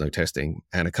 there's no testing,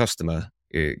 and a customer,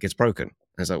 it gets broken.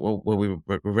 And it's like, well, we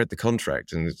read the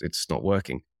contract and it's not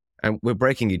working. And we're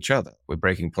breaking each other. We're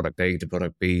breaking product A to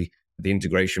product B, the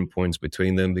integration points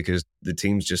between them, because the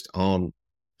teams just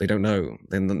they don't know.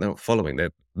 They're not following.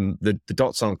 The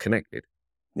dots aren't connected.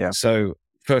 Yeah. So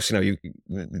first,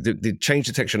 the change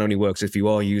detection only works if you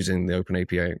are using the Open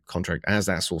API contract as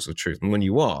that source of truth. And when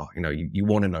you are, you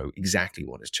want to know exactly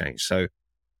what has changed. So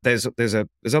there's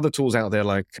other tools out there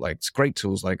like great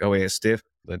tools like OAS Diff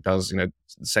that does the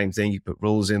same thing. You put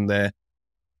rules in there.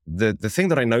 The thing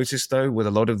that I noticed though with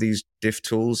a lot of these diff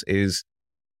tools is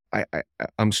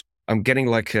I'm getting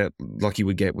like you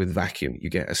would get with vacuum.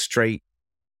 You get a straight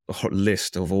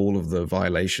list of all of the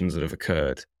violations that have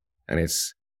occurred, and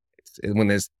it's when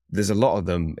there's a lot of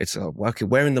them, it's okay,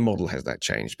 where in the model has that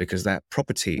changed? Because that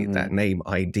property, that name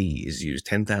ID is used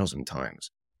 10,000 times.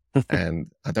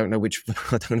 And I don't know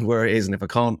where it is. And if I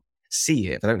can't see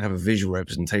it, if I don't have a visual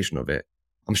representation of it,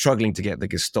 I'm struggling to get the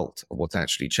gestalt of what's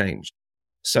actually changed.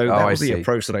 So that was the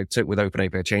approach that I took with Open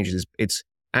API changes. It's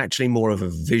actually more of a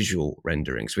visual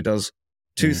rendering. So it does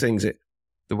two things.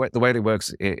 The way it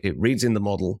works, it reads in the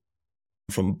model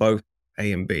from both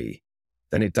A and B.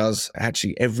 Then it does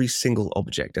actually every single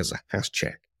object as a hash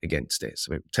check against it.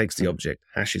 So it takes the object,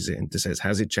 hashes it, and says,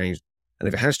 has it changed? And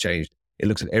if it has changed, it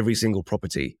looks at every single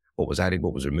property, what was added,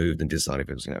 what was removed, and decide if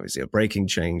it was, is it a breaking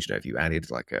change? If you added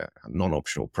like a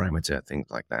non-optional parameter, things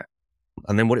like that.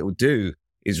 And then what it will do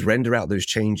is render out those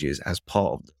changes as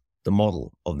part of the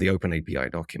model of the Open API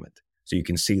document. So you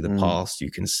can see the paths,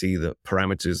 you can see the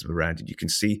parameters that were added, you can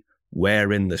see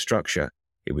where in the structure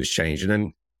it was changed. And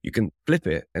then you can flip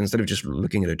it. And instead of just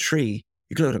looking at a tree,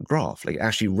 you can look at a graph. Like it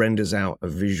actually renders out a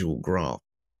visual graph.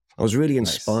 I was really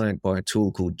inspired by a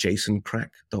tool called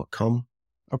JSONcrack.com.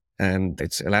 And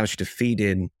it allows you to feed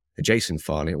in a JSON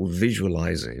file and it will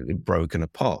visualize it broken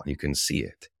apart. You can see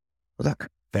it. Well,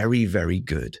 that's very, very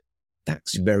good.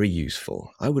 That's very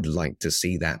useful. I would like to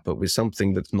see that, but with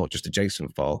something that's not just a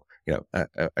JSON file,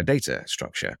 a data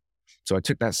structure. So I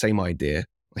took that same idea,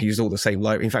 I used all the same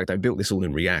library. In fact, I built this all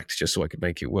in React just so I could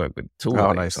make it work with tool.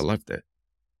 Oh, Nice. nice. I loved it.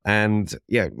 And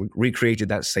yeah, we recreated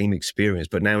that same experience.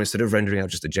 But now instead of rendering out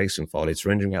just a JSON file, it's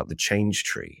rendering out the change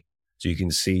tree. So you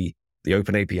can see the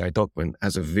OpenAPI document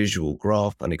as a visual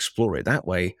graph and explore it that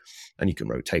way. And you can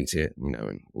rotate it,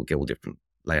 and we'll get all different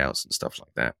layouts and stuff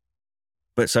like that.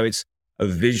 But so it's a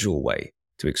visual way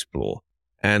to explore.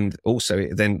 And also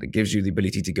it then gives you the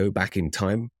ability to go back in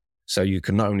time. So you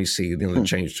can not only see the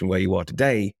change from where you are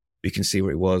today, you can see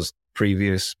where it was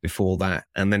previous, before that.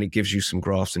 And then it gives you some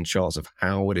graphs and charts of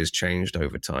how it has changed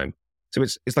over time. So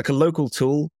it's like a local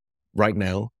tool right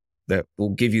now that will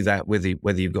give you that whether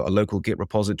you've got a local Git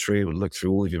repository, it will look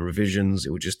through all of your revisions,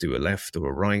 it will just do a left or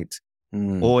a right,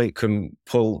 or it can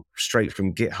pull straight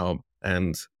from GitHub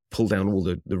and pull down all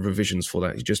the revisions for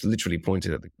that. You just literally point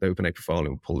it at the OpenAPI file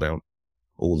and pull down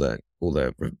all the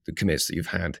commits that you've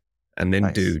had, and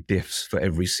then do diffs for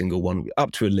every single one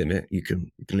up to a limit. You can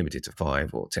limit it to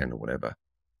 5 or 10 or whatever.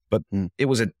 But it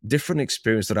was a different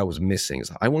experience that I was missing.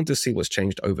 I want to see what's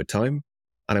changed over time,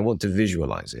 and I want to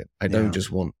visualize it. I don't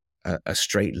just want a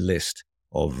straight list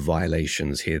of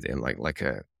violations here and like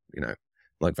a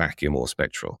like vacuum or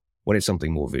spectral. When it's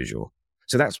something more visual.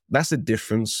 So that's the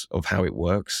difference of how it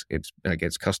works.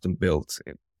 It's custom built.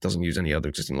 It doesn't use any other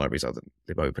existing libraries other than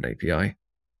the OpenAPI.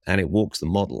 And it walks the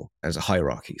model as a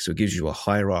hierarchy. So it gives you a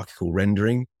hierarchical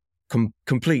rendering,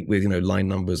 complete with line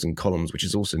numbers and columns, which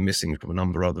is also missing from a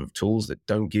number of other tools that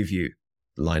don't give you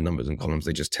line numbers and columns.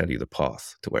 They just tell you the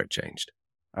path to where it changed.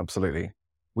 Absolutely.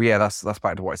 Well, yeah, that's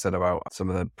back to what I said about some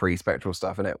of the pre-spectral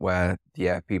stuff in it, where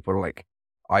people are like,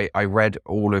 I read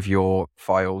all of your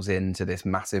files into this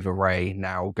massive array.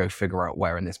 Now go figure out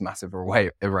where in this massive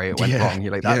array it went wrong.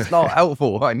 You're like, that's not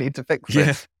helpful. I need to fix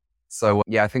this. So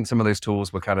I think some of those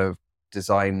tools were kind of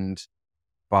designed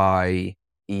by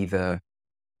either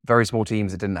very small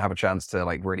teams that didn't have a chance to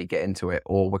really get into it,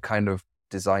 or were kind of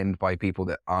designed by people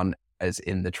that aren't as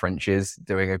in the trenches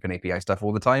doing OpenAPI stuff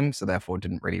all the time. So therefore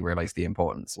didn't really realize the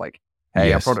importance.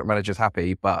 Hey, our product manager's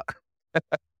happy, but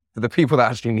the people that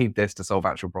actually need this to solve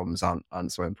actual problems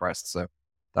aren't so impressed. So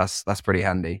that's pretty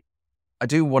handy. I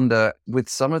do wonder with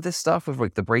some of this stuff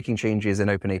with the breaking changes in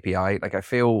OpenAPI, I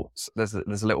feel there's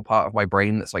a little part of my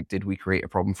brain that's did we create a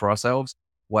problem for ourselves?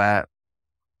 Where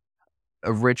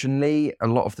originally a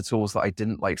lot of the tools that I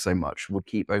didn't like so much would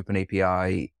keep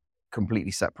OpenAPI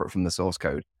completely separate from the source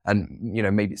code. And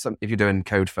maybe if you're doing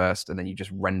code first and then you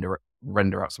just render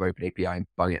out some OpenAPI and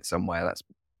bung it somewhere, that's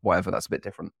a bit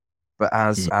different. But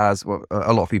as a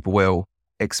lot of people will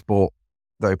export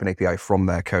the OpenAPI from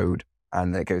their code,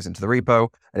 and then it goes into the repo.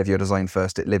 And if you're design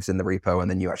first, it lives in the repo,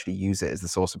 and then you actually use it as the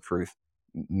source of truth,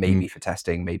 maybe for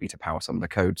testing, maybe to power some of the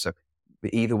code. So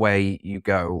either way you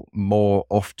go, more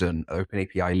often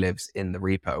OpenAPI lives in the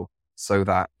repo, so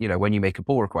that when you make a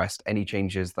pull request, any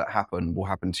changes that happen will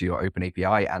happen to your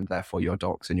OpenAPI and therefore your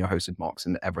docs and your hosted mocks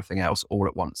and everything else all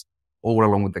at once, all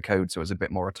along with the code. So it's a bit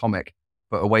more atomic.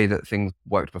 But a way that things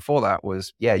worked before that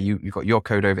was, you've got your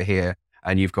code over here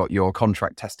and you've got your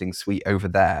contract testing suite over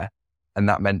there. And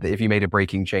that meant that if you made a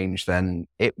breaking change, then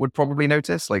it would probably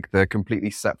notice, the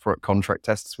completely separate contract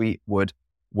test suite would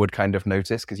kind of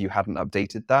notice because you hadn't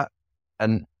updated that.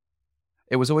 And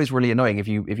it was always really annoying if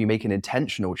you make an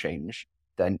intentional change,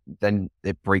 then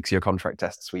it breaks your contract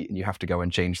test suite and you have to go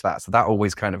and change that. So that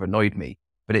always kind of annoyed me.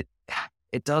 But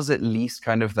it does at least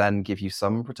kind of then give you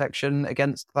some protection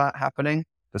against that happening.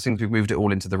 As soon as we've moved it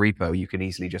all into the repo, you can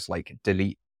easily just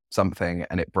delete something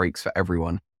and it breaks for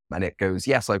everyone. And it goes,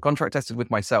 yes, I've contract tested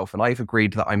with myself and I've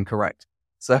agreed that I'm correct.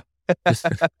 So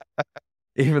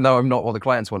even though I'm not what the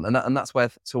clients want. And that's where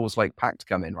tools like Pact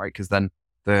come in, right? Because then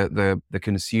the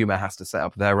consumer has to set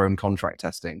up their own contract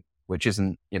testing, which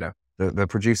isn't, the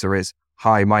producer is,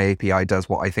 hi, my API does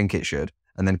what I think it should.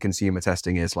 And then consumer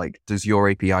testing is does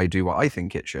your API do what I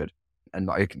think it should? And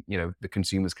the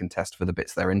consumers can test for the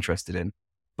bits they're interested in.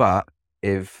 But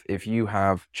if you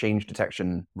have change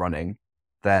detection running,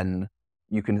 then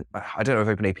you can, I don't know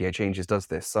if OpenAPI Changes does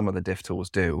this, some of the diff tools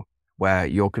do, where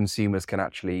your consumers can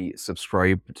actually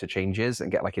subscribe to changes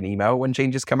and get an email when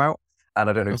changes come out. And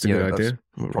I don't know that's if a good idea.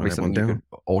 Probably something you could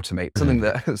automate,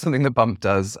 something that Bump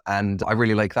does. And I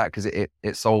really like that because it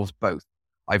solves both.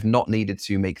 I've not needed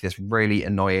to make this really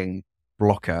annoying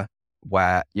blocker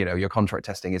where, your contract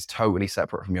testing is totally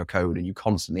separate from your code and you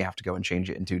constantly have to go and change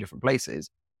it in 2 different places.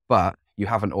 But you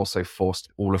haven't also forced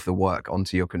all of the work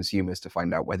onto your consumers to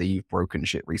find out whether you've broken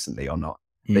shit recently or not.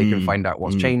 They can find out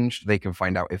what's changed. They can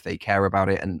find out if they care about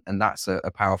it. And that's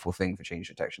a powerful thing for change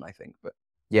detection, I think. But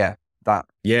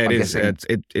it is.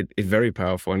 It's very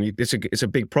powerful, and it's a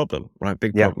big problem, right?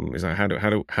 Big problem is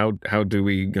how do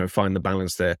we find the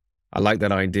balance there? I like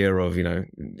that idea of,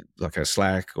 like a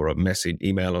Slack or a message,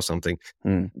 email or something.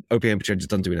 OPA Infrastructure just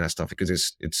doesn't do any of that stuff because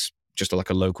it's just like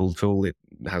a local tool. It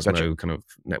has no kind of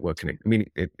network in it. I mean,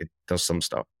 it does some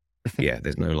stuff. Yeah,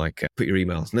 there's no like, put your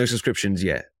emails, no subscriptions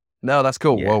yet. No, that's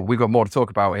cool. Yeah. Well, we've got more to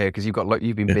talk about here because you've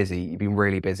been busy. You've been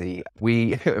really busy.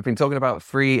 We have been talking about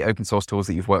 3 open source tools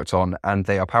that you've worked on, and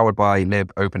they are powered by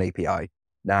libopenAPI.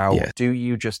 Now, do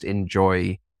you just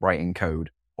enjoy writing code,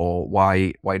 or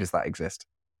why does that exist?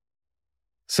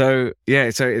 So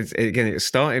it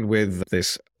started with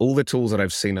this, all the tools that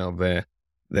I've seen out there,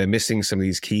 they're missing some of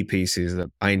these key pieces that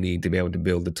I need to be able to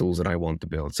build the tools that I want to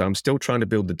build. So I'm still trying to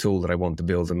build the tool that I want to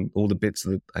build, and all the bits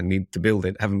that I need to build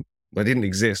it they didn't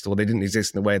exist, or they didn't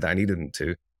exist in the way that I needed them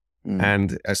to.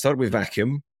 And I started with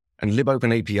Vacuum, and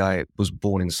libopenAPI was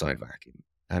born inside Vacuum.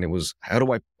 And it was, how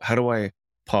do I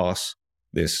parse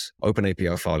this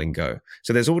OpenAPI file in Go?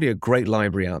 So there's already a great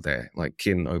library out there, like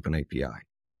Kin OpenAPI.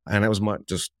 And that was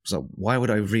why would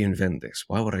I reinvent this?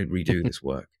 Why would I redo this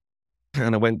work?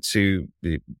 And I went to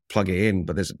plug it in,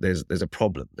 but there's a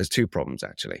problem. There's 2 problems,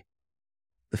 actually.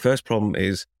 The first problem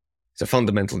is it's a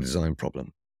fundamental design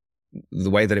problem. The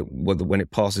way that when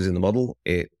it passes in the model,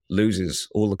 it loses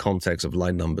all the context of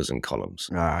line numbers and columns,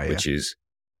 which is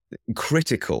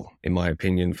critical, in my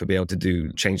opinion, for being able to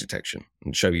do change detection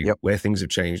and show you where things have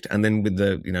changed. And then with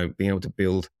the, being able to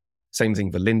build, same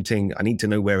thing for linting, I need to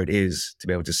know where it is to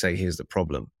be able to say, here's the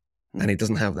problem. And it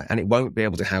doesn't have that. And it won't be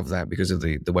able to have that because of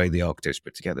the way the architecture is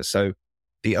put together. So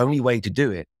the only way to do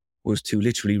it was to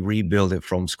literally rebuild it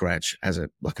from scratch as a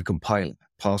compiler,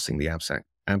 passing the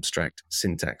abstract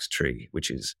syntax tree,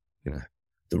 which is,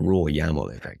 the raw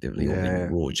YAML effectively, or the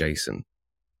raw JSON,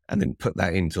 and then put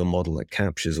that into a model that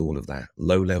captures all of that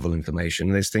low-level information.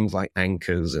 And there's things like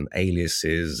anchors and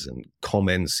aliases and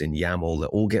comments in YAML that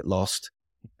all get lost.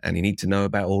 And you need to know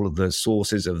about all of the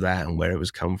sources of that and where it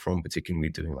was come from, particularly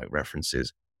doing like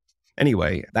references.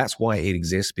 Anyway, that's why it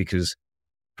exists, because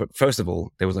first of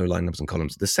all, there was no line numbers and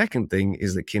columns. The second thing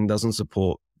is that Kin doesn't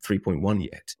support 3.1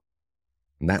 yet.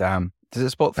 Damn. Does it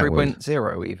support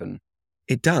 3.0 even?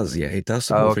 It does, yeah. It does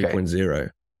support 3.0,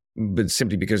 but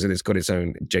simply because it's got its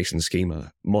own JSON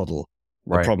schema model.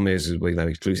 The problem is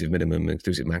exclusive minimum,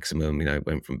 exclusive maximum,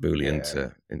 went from Boolean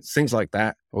to things like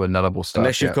that. Or the nullable stuff.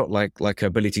 Unless you've got like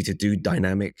ability to do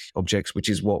dynamic objects, which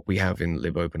is what we have in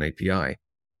libopenAPI,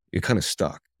 you're kind of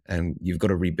stuck and you've got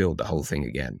to rebuild the whole thing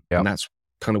again. Yep. And that's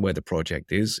kind of where the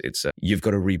project is. It's you've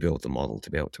got to rebuild the model to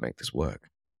be able to make this work,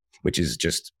 which is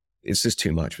it's just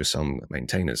too much for some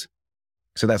maintainers.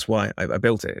 So that's why I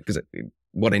built it, because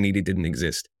what I needed didn't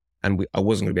exist. And I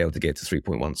wasn't going to be able to get to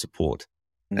 3.1 support.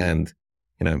 And,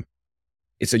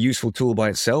 it's a useful tool by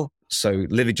itself. So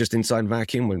live it just inside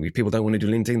Vacuum. When people don't want to do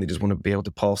linting, they just want to be able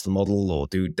to parse the model or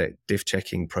do diff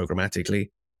checking programmatically.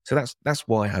 So that's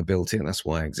why I built it, and that's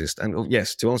why I exist. And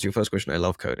yes, to answer your first question, I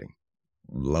love coding.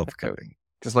 Love coding.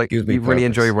 Just like you really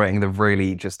enjoy writing the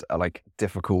really just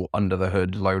difficult, under the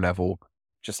hood, low level,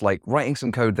 just like writing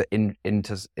some code that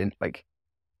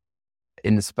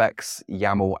inspects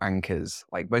YAML anchors.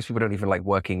 Like most people don't even like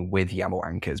working with YAML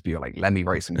anchors, but you're like, let me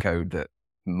write some code that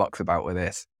mucks about with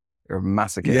this. You're a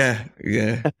masochist.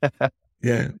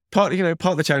 Yeah. Part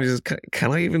of the challenge is,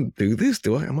 can I even do this?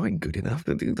 Am I good enough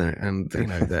to do that? And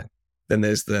then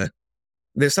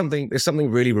there's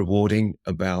something really rewarding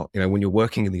about, when you're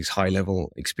working in these high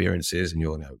level experiences and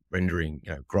you're rendering,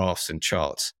 graphs and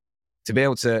charts, to be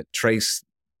able to trace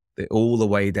all the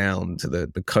way down to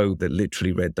the code that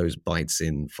literally read those bytes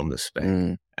in from the spec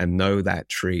and know that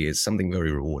tree is something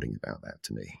very rewarding about that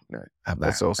to me. Have that,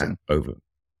 that's awesome.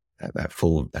 That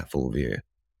full view.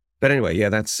 But anyway,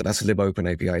 that's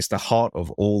libopenAPI. It's the heart of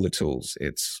all the tools.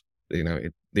 It's,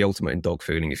 the ultimate in dog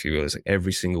fooding, if you will. It's like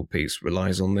every single piece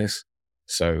relies on this.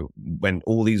 So when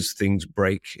all these things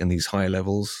break in these higher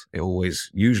levels, it always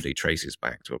usually traces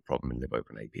back to a problem in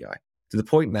libopenAPI, to the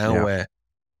point now where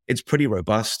it's pretty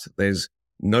robust. There's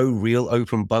no real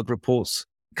open bug reports.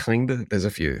 Kinda. There's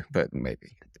a few, but maybe.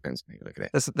 It depends on how you look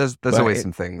at it. There's always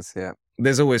some things, yeah.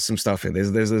 There's always some stuff in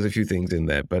there's a few things in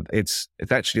there, but it's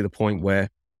actually the point where,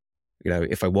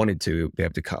 if I wanted to be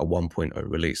able to cut a 1.0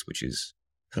 release, which is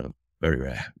kind of very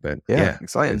rare, but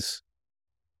exciting.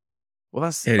 Well,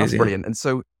 that's brilliant. And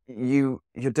so you're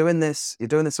doing this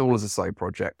all as a side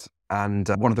project. And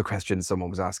one of the questions someone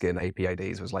was asking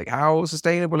APIDs was like, how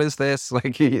sustainable is this?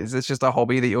 Like, is this just a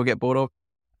hobby that you'll get bored of?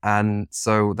 And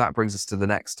so that brings us to the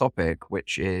next topic,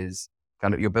 which is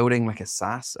kind of, you're building like a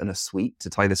SaaS and a suite to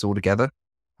tie this all together.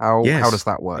 How does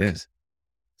that work? Yes.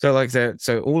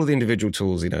 So all of the individual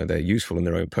tools, they're useful in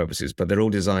their own purposes, but they're all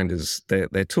designed as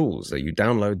they're tools that you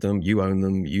download them, you own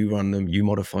them, you run them, you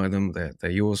modify them.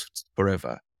 They're yours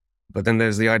forever. But then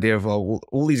there's the idea of, well,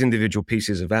 all these individual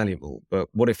pieces are valuable, but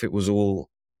what if it was all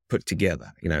put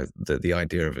together? The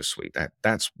idea of a suite,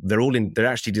 they're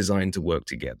actually designed to work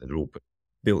together. They're all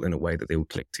built in a way that they all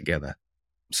click together.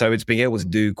 So it's being able to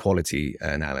do quality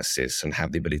analysis and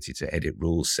have the ability to edit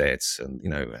rule sets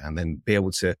and then be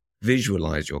able to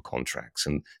visualize your contracts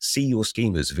and see your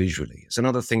schemas visually. It's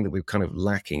another thing that we're kind of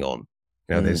lacking on.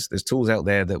 There's tools out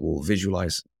there that will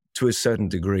visualize to a certain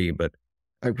degree, but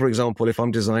like, for example, if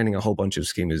I'm designing a whole bunch of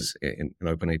schemas in an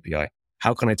open API,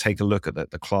 how can I take a look at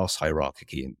the class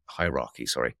hierarchy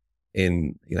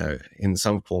in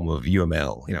some form of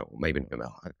UML, maybe in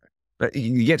UML. But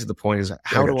you get to the point is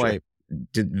how do I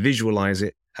visualize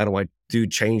it? How do I do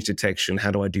change detection?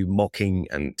 How do I do mocking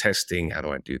and testing? How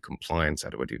do I do compliance? How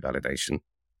do I do validation?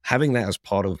 Having that as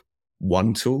part of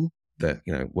one tool that,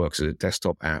 works as a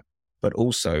desktop app, but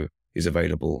also is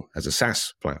available as a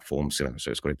SaaS platform. So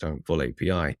it's got its own full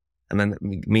API. And then that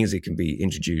means it can be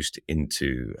introduced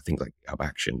into things like GitHub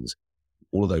Actions.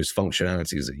 All of those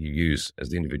functionalities that you use as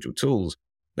the individual tools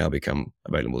now become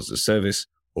available as a service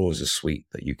or as a suite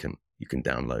that you can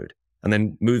download. And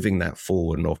then moving that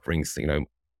forward and offering,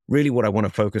 really what I want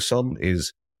to focus on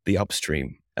is the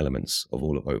upstream elements of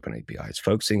all of Open APIs,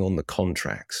 focusing on the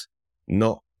contracts,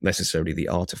 not necessarily the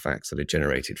artifacts that are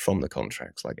generated from the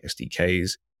contracts like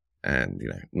SDKs and,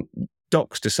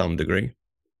 docs to some degree.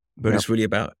 But It's really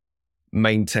about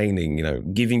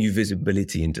maintaining, giving you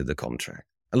visibility into the contract.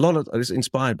 It's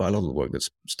inspired by a lot of the work that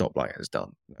Stoplight has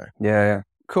done. Yeah.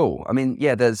 Cool. I mean,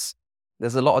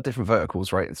 there's a lot of different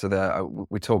verticals, right? So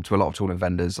we talk to a lot of tooling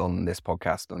vendors on this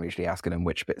podcast, and I'm usually asking them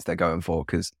which bits they're going for,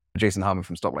 because Jason Harmon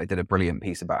from Stoplight did a brilliant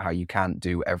piece about how you can't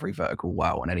do every vertical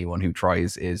well, and anyone who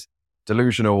tries is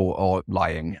delusional or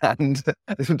lying. And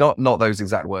not those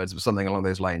exact words, but something along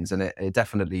those lines. And it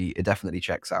definitely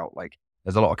checks out. Like,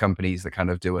 there's a lot of companies that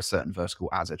kind of do a certain vertical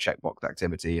as a checkbox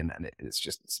activity, and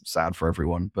it's sad for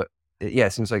everyone. But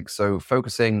it seems like, so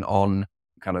focusing on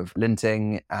kind of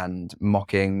linting and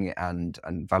mocking and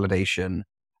validation,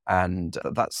 and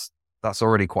that's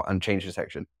already quite, and change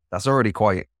detection, that's already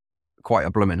quite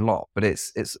a blooming lot. But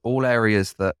it's all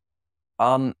areas that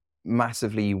aren't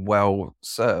massively well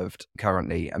served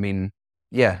currently. I mean,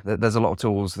 there's a lot of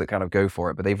tools that kind of go for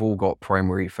it, but they've all got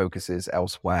primary focuses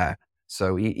elsewhere.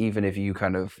 So even if you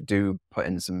kind of do put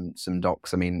in some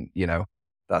docs, I mean,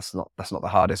 that's not the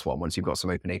hardest one. Once you've got some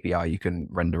open API, you can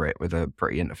render it with a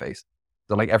pretty interface.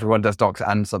 So like, everyone does docs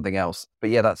and something else. But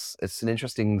it's an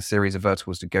interesting series of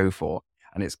verticals to go for.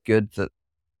 And it's good that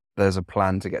there's a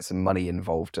plan to get some money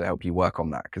involved to help you work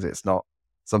on that, because it's not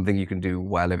something you can do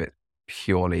well if it's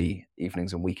purely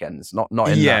evenings and weekends. Not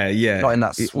in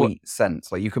that sweet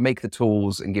sense. Like, you can make the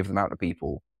tools and give them out to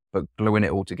people, but gluing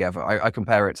it all together. I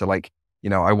compare it to, like,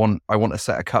 I want a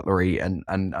set of cutlery and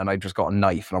I just got a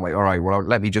knife, and I'm like, all right, well,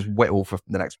 let me just whittle for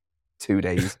the next 2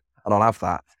 days and I'll have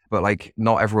that. But like,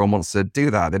 not everyone wants to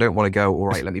do that. They don't want to go, all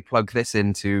right, let me plug this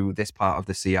into this part of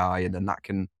the CI, and then that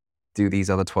can do these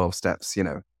other 12 steps,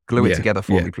 glue it together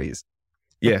for me, please.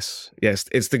 Yes.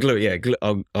 It's the glue. Yeah.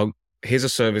 Here's a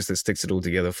service that sticks it all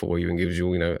together for you and gives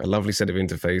you, a lovely set of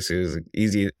interfaces,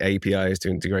 easy APIs to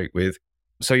integrate with.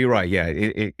 So you're right. Yeah.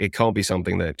 It can't be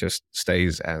something that just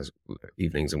stays as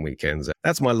evenings and weekends.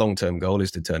 That's my long-term goal,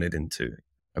 is to turn it into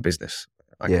a business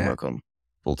I can work on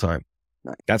full time.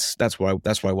 Nice. That's where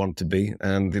I want to be.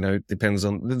 And, it depends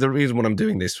on the reason what I'm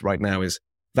doing this right now is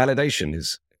validation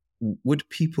is, would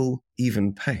people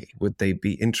even pay? Would they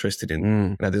be interested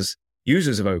in, there's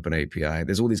users of Open API,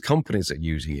 there's all these companies that are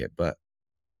using it, but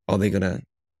are they going to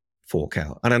fork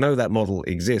out? And I know that model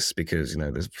exists because,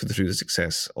 there's through the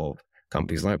success of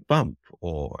companies like Bump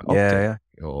or Optic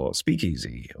or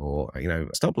Speakeasy or,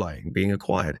 Stoplight being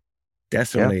acquired.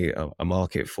 Definitely a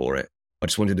market for it. I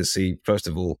just wanted to see, first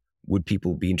of all, would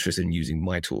people be interested in using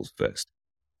my tools first?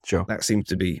 Sure. That seems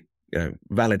to be,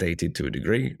 validated to a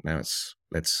degree. Now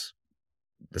let's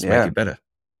make it better.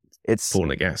 It's pulling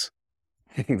the gas.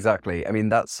 Exactly. I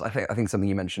mean, I think something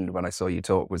you mentioned when I saw you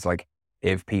talk was like,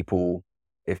 if people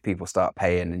start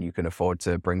paying and you can afford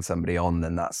to bring somebody on,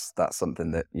 then that's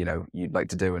something that, you'd like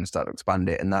to do and start to expand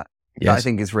it. And that I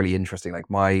think is really interesting. Like,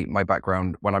 my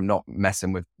background, when I'm not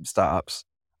messing with startups,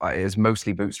 is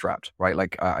mostly bootstrapped, right?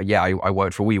 Like, I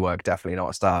worked for WeWork, definitely not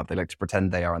a startup. They like to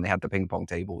pretend they are, and they had the ping pong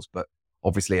tables, but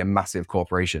obviously a massive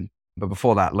corporation. But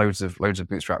before that, loads of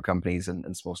bootstrap companies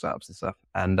and small startups and stuff.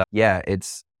 And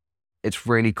it's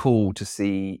really cool to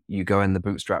see you go in the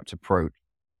bootstrapped approach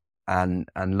and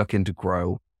looking to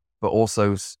grow, but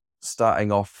also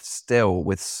starting off still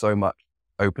with so much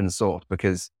open source,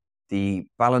 because the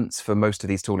balance for most of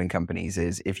these tooling companies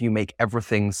is if you make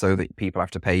everything so that people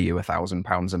have to pay you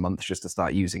 £1,000 a month just to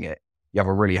start using it, you have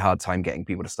a really hard time getting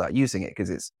people to start using it because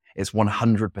it's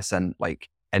 100% like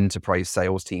enterprise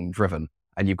sales team driven.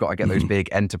 And you've got to get those big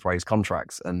enterprise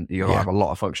contracts and you'll have a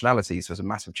lot of functionality. So it's a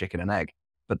massive chicken and egg.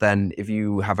 But then if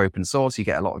you have open source, you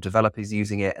get a lot of developers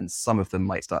using it and some of them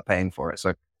might start paying for it.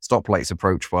 So Stoplight's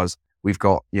approach was we've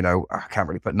got, I can't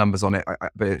really put numbers on it,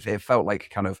 but it felt like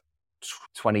kind of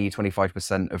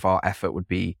 20-25% of our effort would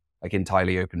be like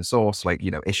entirely open source, like,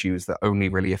 issues that only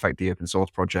really affect the open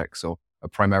source projects or are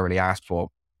primarily asked for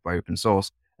by open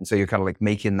source. And so you're kind of like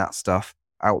making that stuff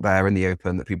out there in the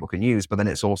open that people can use, but then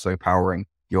it's also powering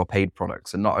your paid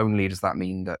products. And not only does that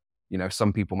mean that,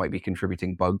 some people might be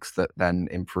contributing bugs that then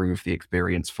improve the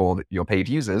experience for your paid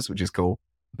users, which is cool,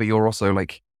 but you're also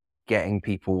like getting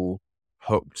people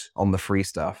hooked on the free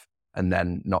stuff and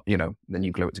then then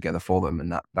you glue it together for them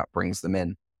and that brings them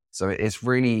in. So it's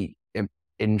really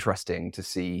interesting to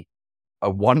see a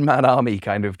one-man army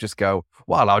kind of just go,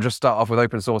 well, I'll just start off with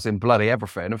open source in bloody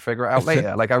everything and figure it out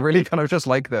later. Like I really kind of just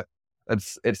like that.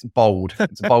 It's bold.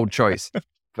 It's a bold choice,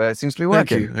 but it seems to be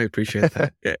working. Thank you. I appreciate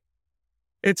that. Yeah.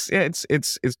 It's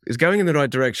going in the right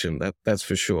direction. That's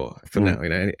for sure. For now,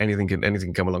 anything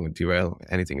can come along and derail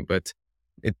anything, but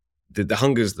the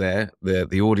hunger's there,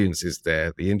 the audience is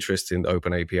there, the interest in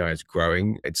open API is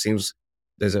growing. It seems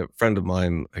there's a friend of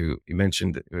mine who he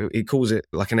mentioned, he calls it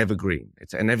like an evergreen.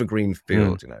 It's an evergreen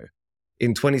field,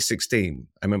 In 2016,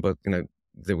 I remember, we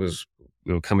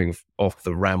were coming off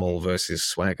the RAML versus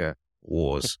Swagger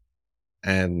wars.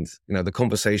 And, the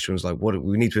conversation was like,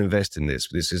 we need to invest in this.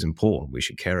 This is important. We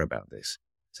should care about this.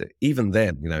 So even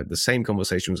then, the same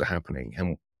conversations are happening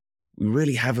and we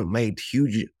really haven't made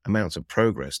huge amounts of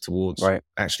progress towards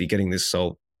actually getting this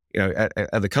solved.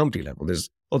 At the company level, there's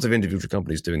lots of individual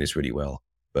companies doing this really well,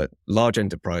 but large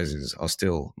enterprises are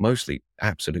still mostly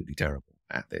absolutely terrible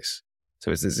at this.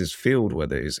 So there's this field where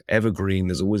there is evergreen.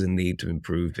 There's always a need to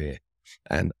improve here.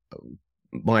 And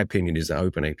my opinion is that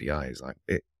open API is like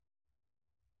it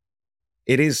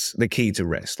is the key to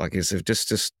REST. Like it's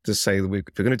just to say that if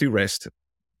we're going to do REST,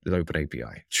 with open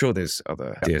API. Sure, there's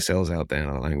other DSLs out there in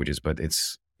other languages, but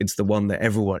it's the one that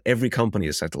every company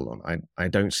has settled on. I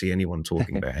don't see anyone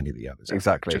talking about any of the others.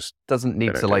 Exactly. Just doesn't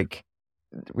need to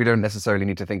we don't necessarily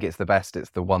need to think it's the best.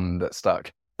 It's the one that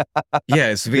stuck. Yeah,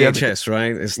 it's VHS,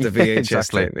 right? It's the VHS.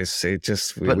 Exactly.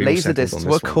 But Laserdiscs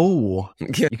were cool.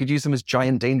 Yeah. You could use them as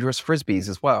giant dangerous frisbees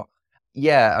as well.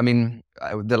 Yeah, I mean,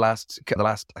 the last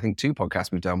I think 2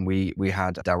 podcasts we've done, we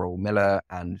had Daryl Miller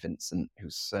and Vincent,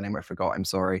 whose surname I forgot. I'm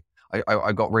sorry.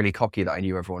 I got really cocky that I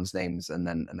knew everyone's names and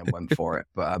then went for it.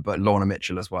 But Lorna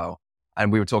Mitchell as well,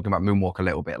 and we were talking about Moonwalk a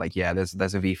little bit. Like, yeah, there's a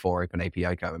V4 open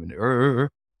API coming,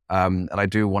 and I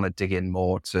do want to dig in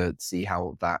more to see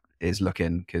how that is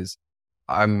looking because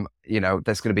there's going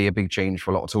to be a big change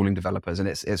for a lot of tooling developers, and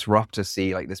it's rough to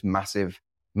see like this massive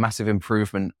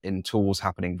improvement in tools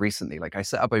happening recently. Like I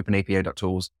set up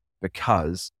OpenAPI.tools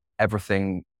because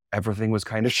everything was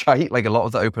kind of shite. Like a lot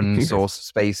of the open source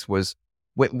space was,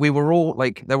 we were all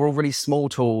like, they were all really small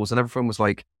tools and everything was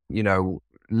like,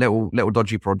 little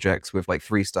dodgy projects with like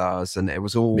 3 stars. And it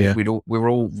was all, we were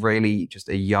all really just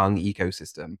a young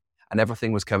ecosystem and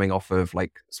everything was coming off of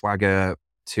like Swagger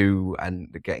 2 and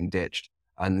getting ditched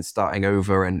and starting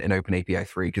over in OpenAPI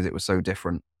 3 because it was so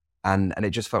different. And it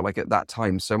just felt like at that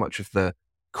time, so much of the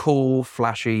cool,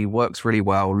 flashy, works really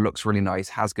well, looks really nice,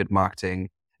 has good marketing,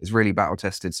 is really battle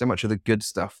tested. So much of the good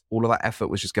stuff, all of that effort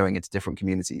was just going into different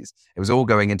communities. It was all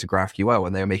going into GraphQL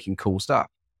and they were making cool stuff.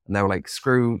 And they were like,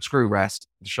 screw REST,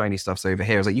 the shiny stuff's over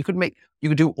here. It was like, you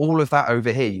could do all of that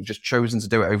over here. You've just chosen to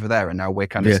do it over there. And now we're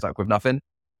kind of stuck with nothing.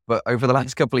 But over the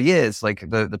last couple of years, like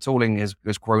the tooling has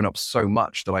grown up so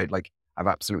much that I've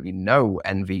absolutely no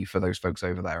envy for those folks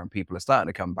over there, and people are starting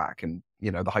to come back, and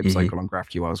the hype cycle on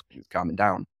GraphQL is calming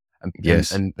down, and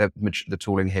the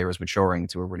tooling here is maturing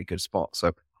to a really good spot.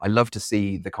 So I love to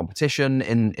see the competition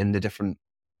in the different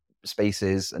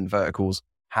spaces and verticals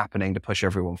happening to push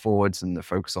everyone forwards, and the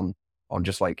focus on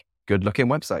just like good looking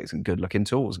websites and good looking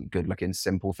tools and good looking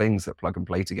simple things that plug and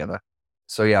play together.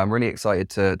 So yeah, I'm really excited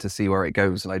to see where it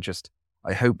goes, and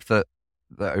I hope that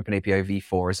the OpenAPI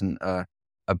v4 isn't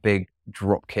a big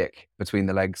drop kick between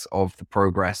the legs of the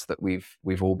progress that we've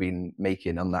all been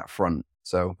making on that front.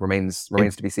 So remains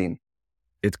to be seen.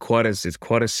 It's quite a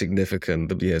significant.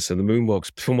 So the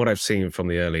Moonwalks, from what I've seen from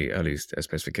the early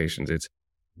specifications,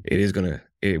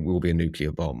 it will be a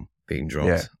nuclear bomb being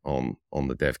dropped on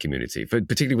the dev community,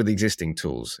 particularly with the existing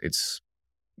tools.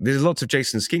 There's lots of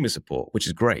JSON schema support, which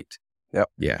is great. It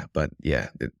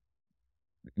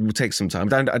will take some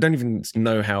time. I don't even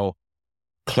know how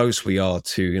close we are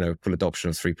to, full adoption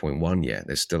of 3.1 yet.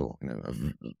 There's still, a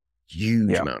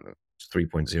huge amount of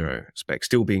 3.0 spec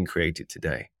still being created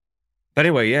today. But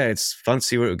anyway, yeah, it's fun to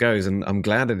see where it goes. And I'm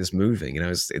glad that it's moving.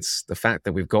 It's the fact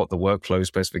that we've got the workflow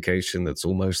specification that's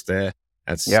almost there.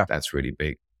 That's really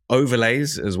big.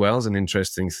 Overlays as well is an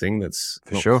interesting thing that's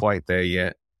not quite there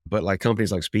yet. But like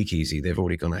companies like Speakeasy, they've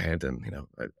already gone ahead and,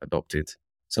 adopted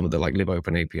some of the like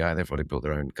LibOpen API. They've already built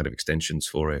their own kind of extensions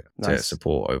for it to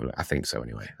support overlay. I think so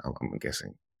anyway. I'm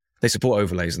guessing. They support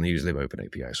overlays and they use LibOpen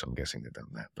API, so I'm guessing they've done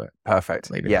that. But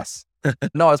perfect. Yes.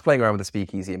 No, I was playing around with the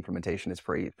Speakeasy implementation. It's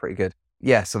pretty good.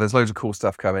 Yeah, so there's loads of cool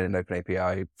stuff coming in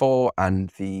OpenAPI 4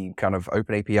 and the kind of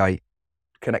OpenAPI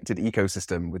connected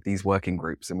ecosystem with these working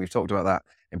groups. And we've talked about that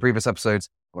in previous episodes.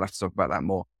 We'll have to talk about that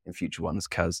more in future ones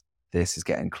because this is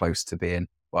getting close to being,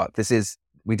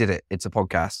 we did it. It's a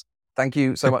podcast. Thank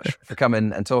you so much for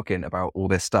coming and talking about all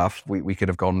this stuff. We could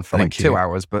have gone for 2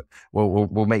 hours, but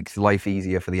we'll make life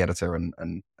easier for the editor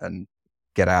and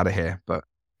get out of here. But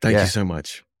thank you so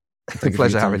much. It's a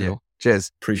pleasure having you.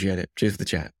 Cheers. Appreciate it. Cheers for the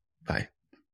chat. Bye.